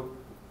also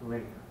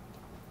linear.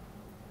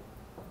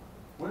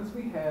 Once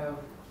we have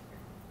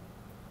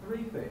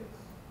 3 things,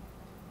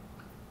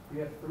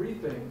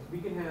 we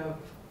can have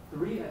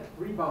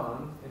 3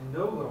 bonds and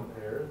no lone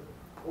pairs,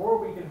 or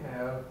we can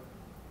have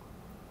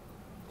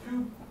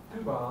 2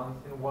 bonds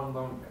and 1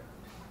 lone pair.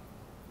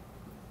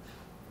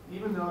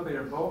 even though they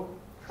are both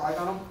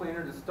trigonal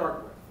planar to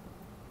start with,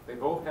 they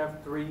both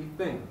have three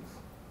things.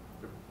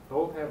 They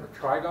both have a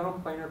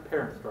trigonal planar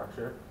parent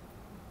structure,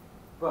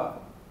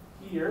 but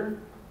here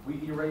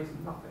we erase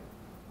nothing.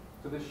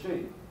 So the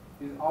shape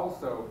is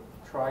also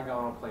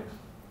trigonal planar.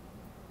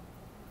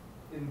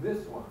 In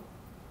this one,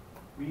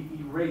 we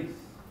erase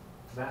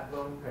that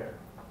lone pair.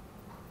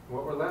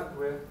 What we're left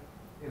with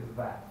is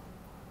that.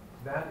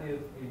 That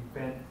is a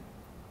bent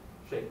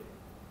shape.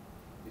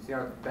 You see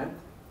how it's bent?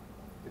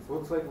 It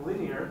looks like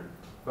linear,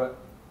 but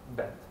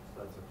bent.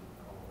 So that's what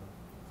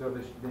you call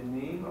it. So the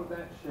name of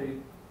that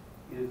shape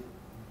is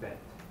bent.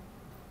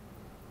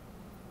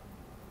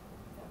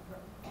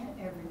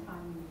 Every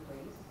time you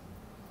erase?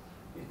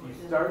 If you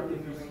start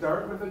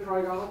with a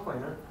trigonal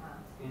planar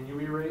and you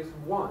erase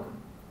one,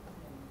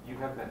 you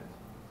have bent.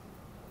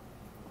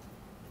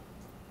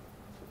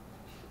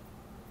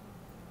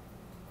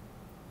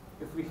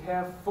 If we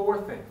have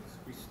four things,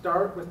 we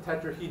start with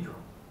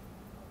tetrahedral.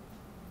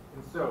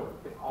 And so,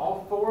 if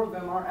all four of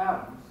them are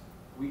atoms,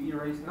 we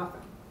erase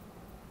nothing.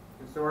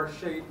 And so our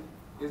shape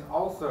is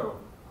also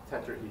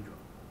tetrahedral.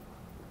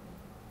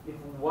 If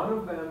one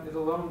of them is a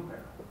lone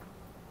pair,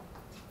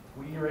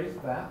 we erase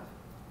that.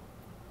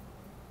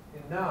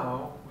 And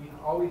now,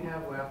 all we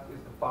have left is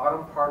the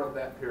bottom part of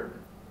that pyramid.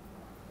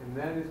 And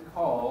that is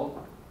called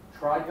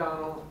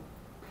trigonal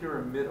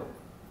pyramidal.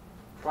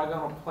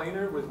 Trigonal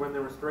planar was when they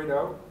were straight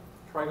out.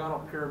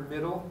 Trigonal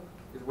pyramidal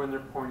is when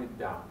they're pointed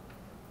down.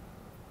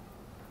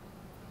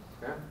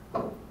 Okay?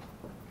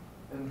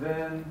 And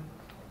then,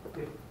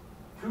 if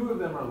two of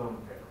them are lone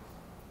pairs,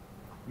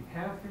 we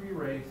have to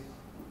erase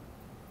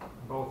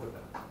both of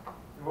them.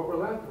 And what we're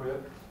left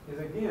with is,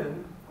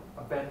 again,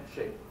 a bent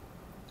shape.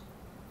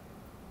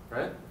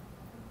 Right?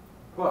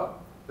 But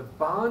the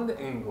bond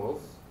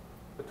angles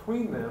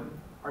between them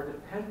are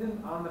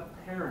dependent on the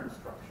parent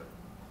structure.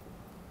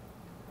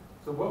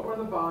 So what were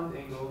the bond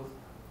angles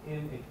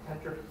in a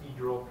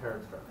tetrahedral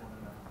parent structure?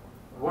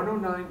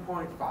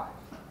 109.5.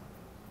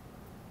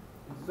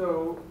 And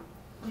so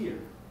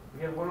here, we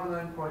have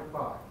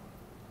 109.5.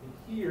 And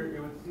here,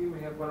 it would seem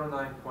we have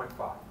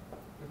 109.5.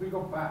 If we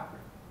go back,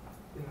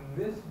 in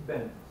this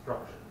bent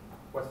structure,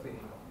 what's the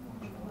angle?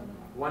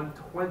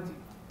 120.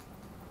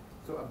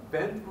 So a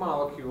bent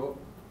molecule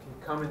can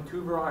come in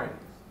two varieties.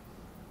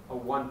 A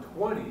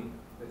 120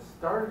 that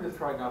started as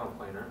trigonal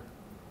planar,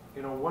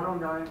 and a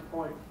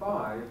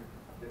 109.5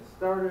 that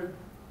started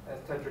as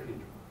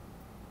tetrahedral.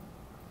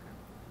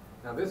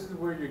 Now this is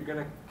where you're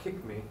going to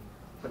kick me,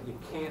 but you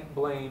can't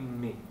blame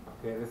me.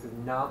 Okay, this is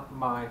not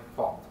my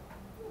fault.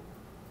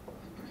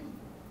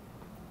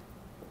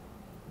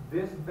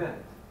 This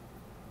bent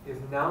is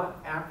not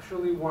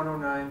actually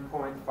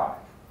 109.5.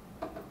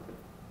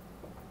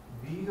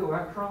 These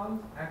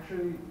electrons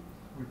actually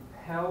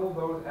repel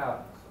those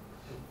atoms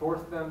and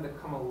force them to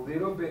come a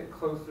little bit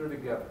closer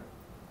together.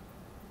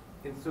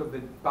 And so the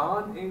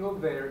bond angle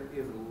there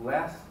is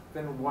less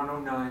than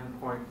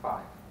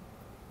 109.5.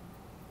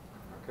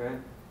 Okay?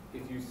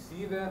 If you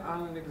see that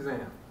on an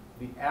exam,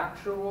 the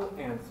actual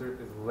answer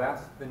is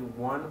less than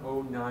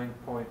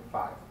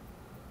 109.5.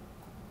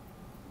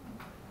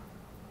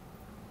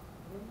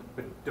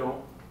 But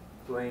don't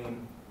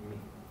blame me.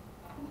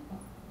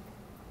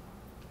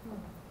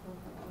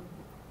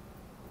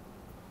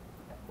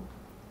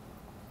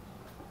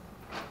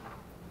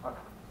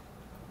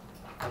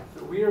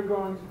 So we are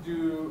going to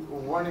do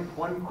one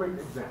quick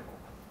example.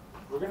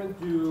 We're going to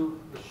do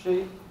the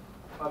shape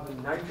of the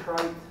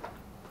nitrite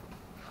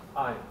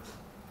ions.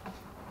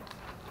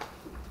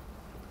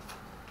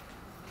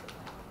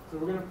 So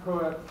we're going to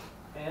put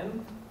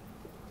N,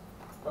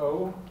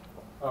 O,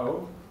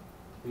 O.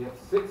 We have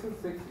 6 and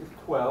 6 is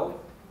 12,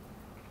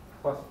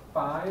 plus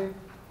 5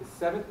 is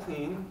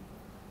 17,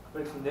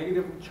 but it's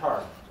negatively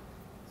charged.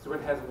 So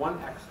it has one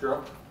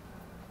extra,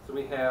 so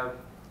we have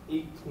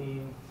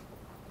 18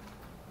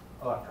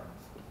 electrons.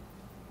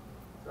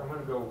 So I'm going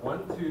to go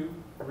 1, 2,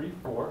 3,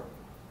 4,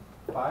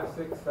 5,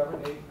 6,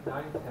 7, 8,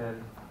 9,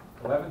 10,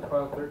 11,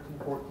 12, 13,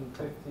 14,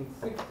 15,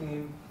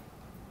 16,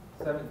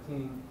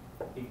 17,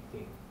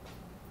 18.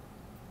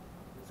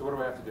 So what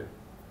do I have to do? You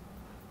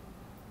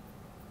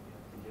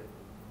have to get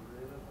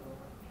rid of an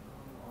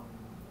electron on,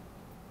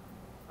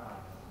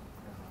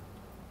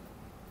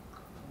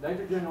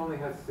 Nitrogen only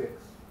has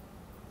 6.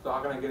 So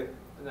how can I get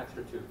an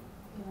extra 2? You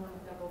want a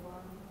double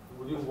bond?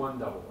 We'll do one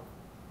double one.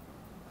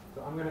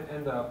 So I'm going to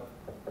end up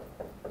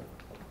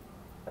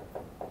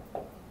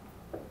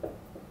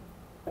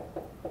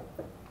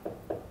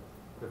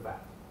with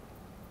that.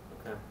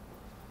 Okay.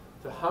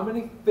 So how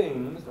many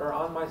things are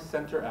on my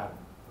center atom?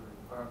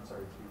 I'm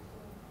sorry,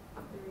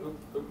 2.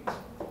 Oops, oops.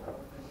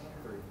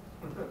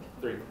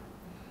 3. 3. A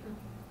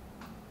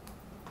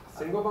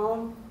single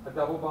bond, a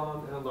double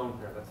bond, and a lone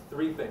pair. That's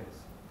 3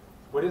 things.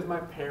 What is my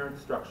parent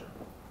structure?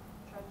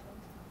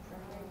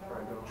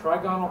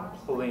 Trigonal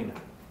planar.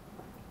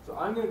 So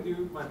I'm going to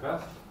do my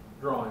best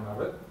drawing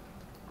of it,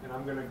 and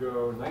I'm going to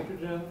go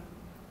nitrogen,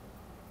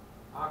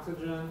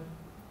 oxygen,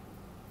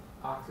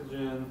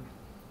 oxygen,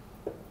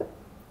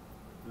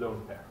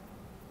 lone pair.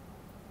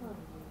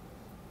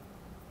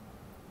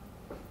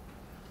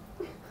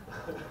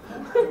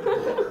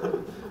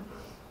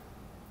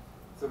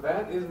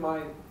 that is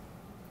my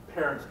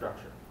parent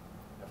structure.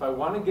 If I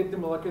want to get the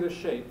molecular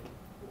shape,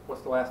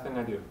 what's the last thing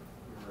I do?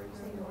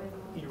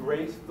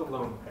 Erase the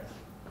lone pair.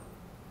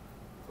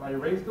 So I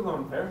erase the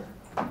lone pair.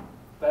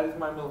 That is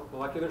my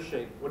molecular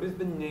shape. What is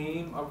the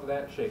name of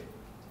that shape?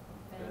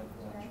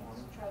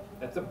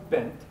 That's a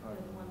bent.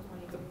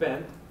 It's a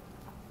bent,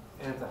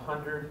 and it's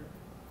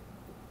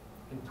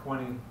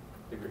 120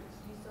 degrees.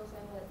 Do you still say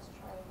that it's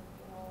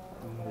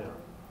trigonal? No.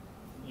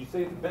 You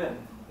say it's bent,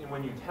 and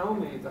when you tell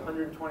me it's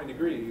 120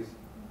 degrees,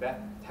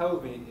 that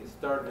tells me it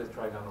started as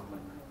trigonal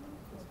planar.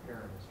 Its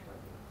parent is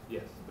trigonal.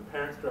 Yes, the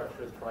parent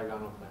structure is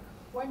trigonal planar.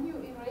 When you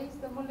erase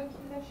the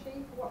molecular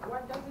shape,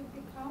 what does it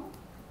become?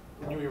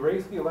 When you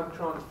erase the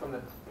electrons from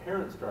the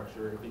parent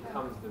structure, it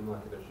becomes the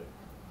molecular shape.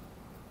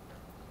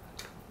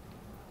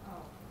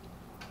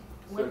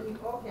 When you,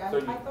 okay, so I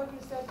thought you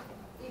said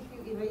if you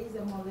erase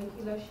a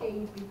molecular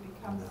shape, it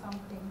becomes No.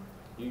 something.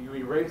 You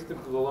erase the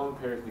lone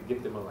pairs to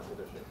get the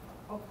molecular shape.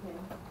 Okay.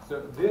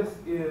 So this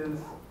is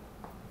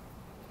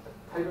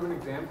a type of an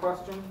exam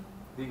question.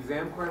 The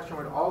exam question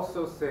would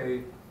also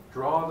say,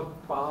 draw the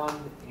bond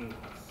angles.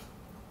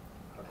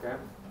 Okay?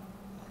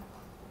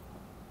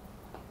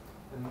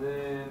 And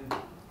then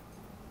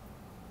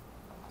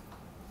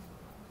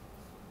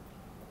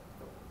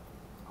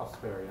I'll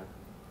spare you.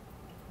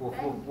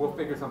 We'll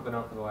figure something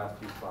out for the last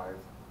few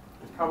slides.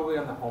 It's probably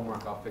on the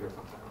homework. I'll figure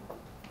something out.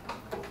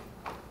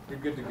 You're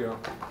good to go.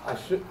 I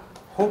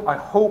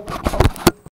hope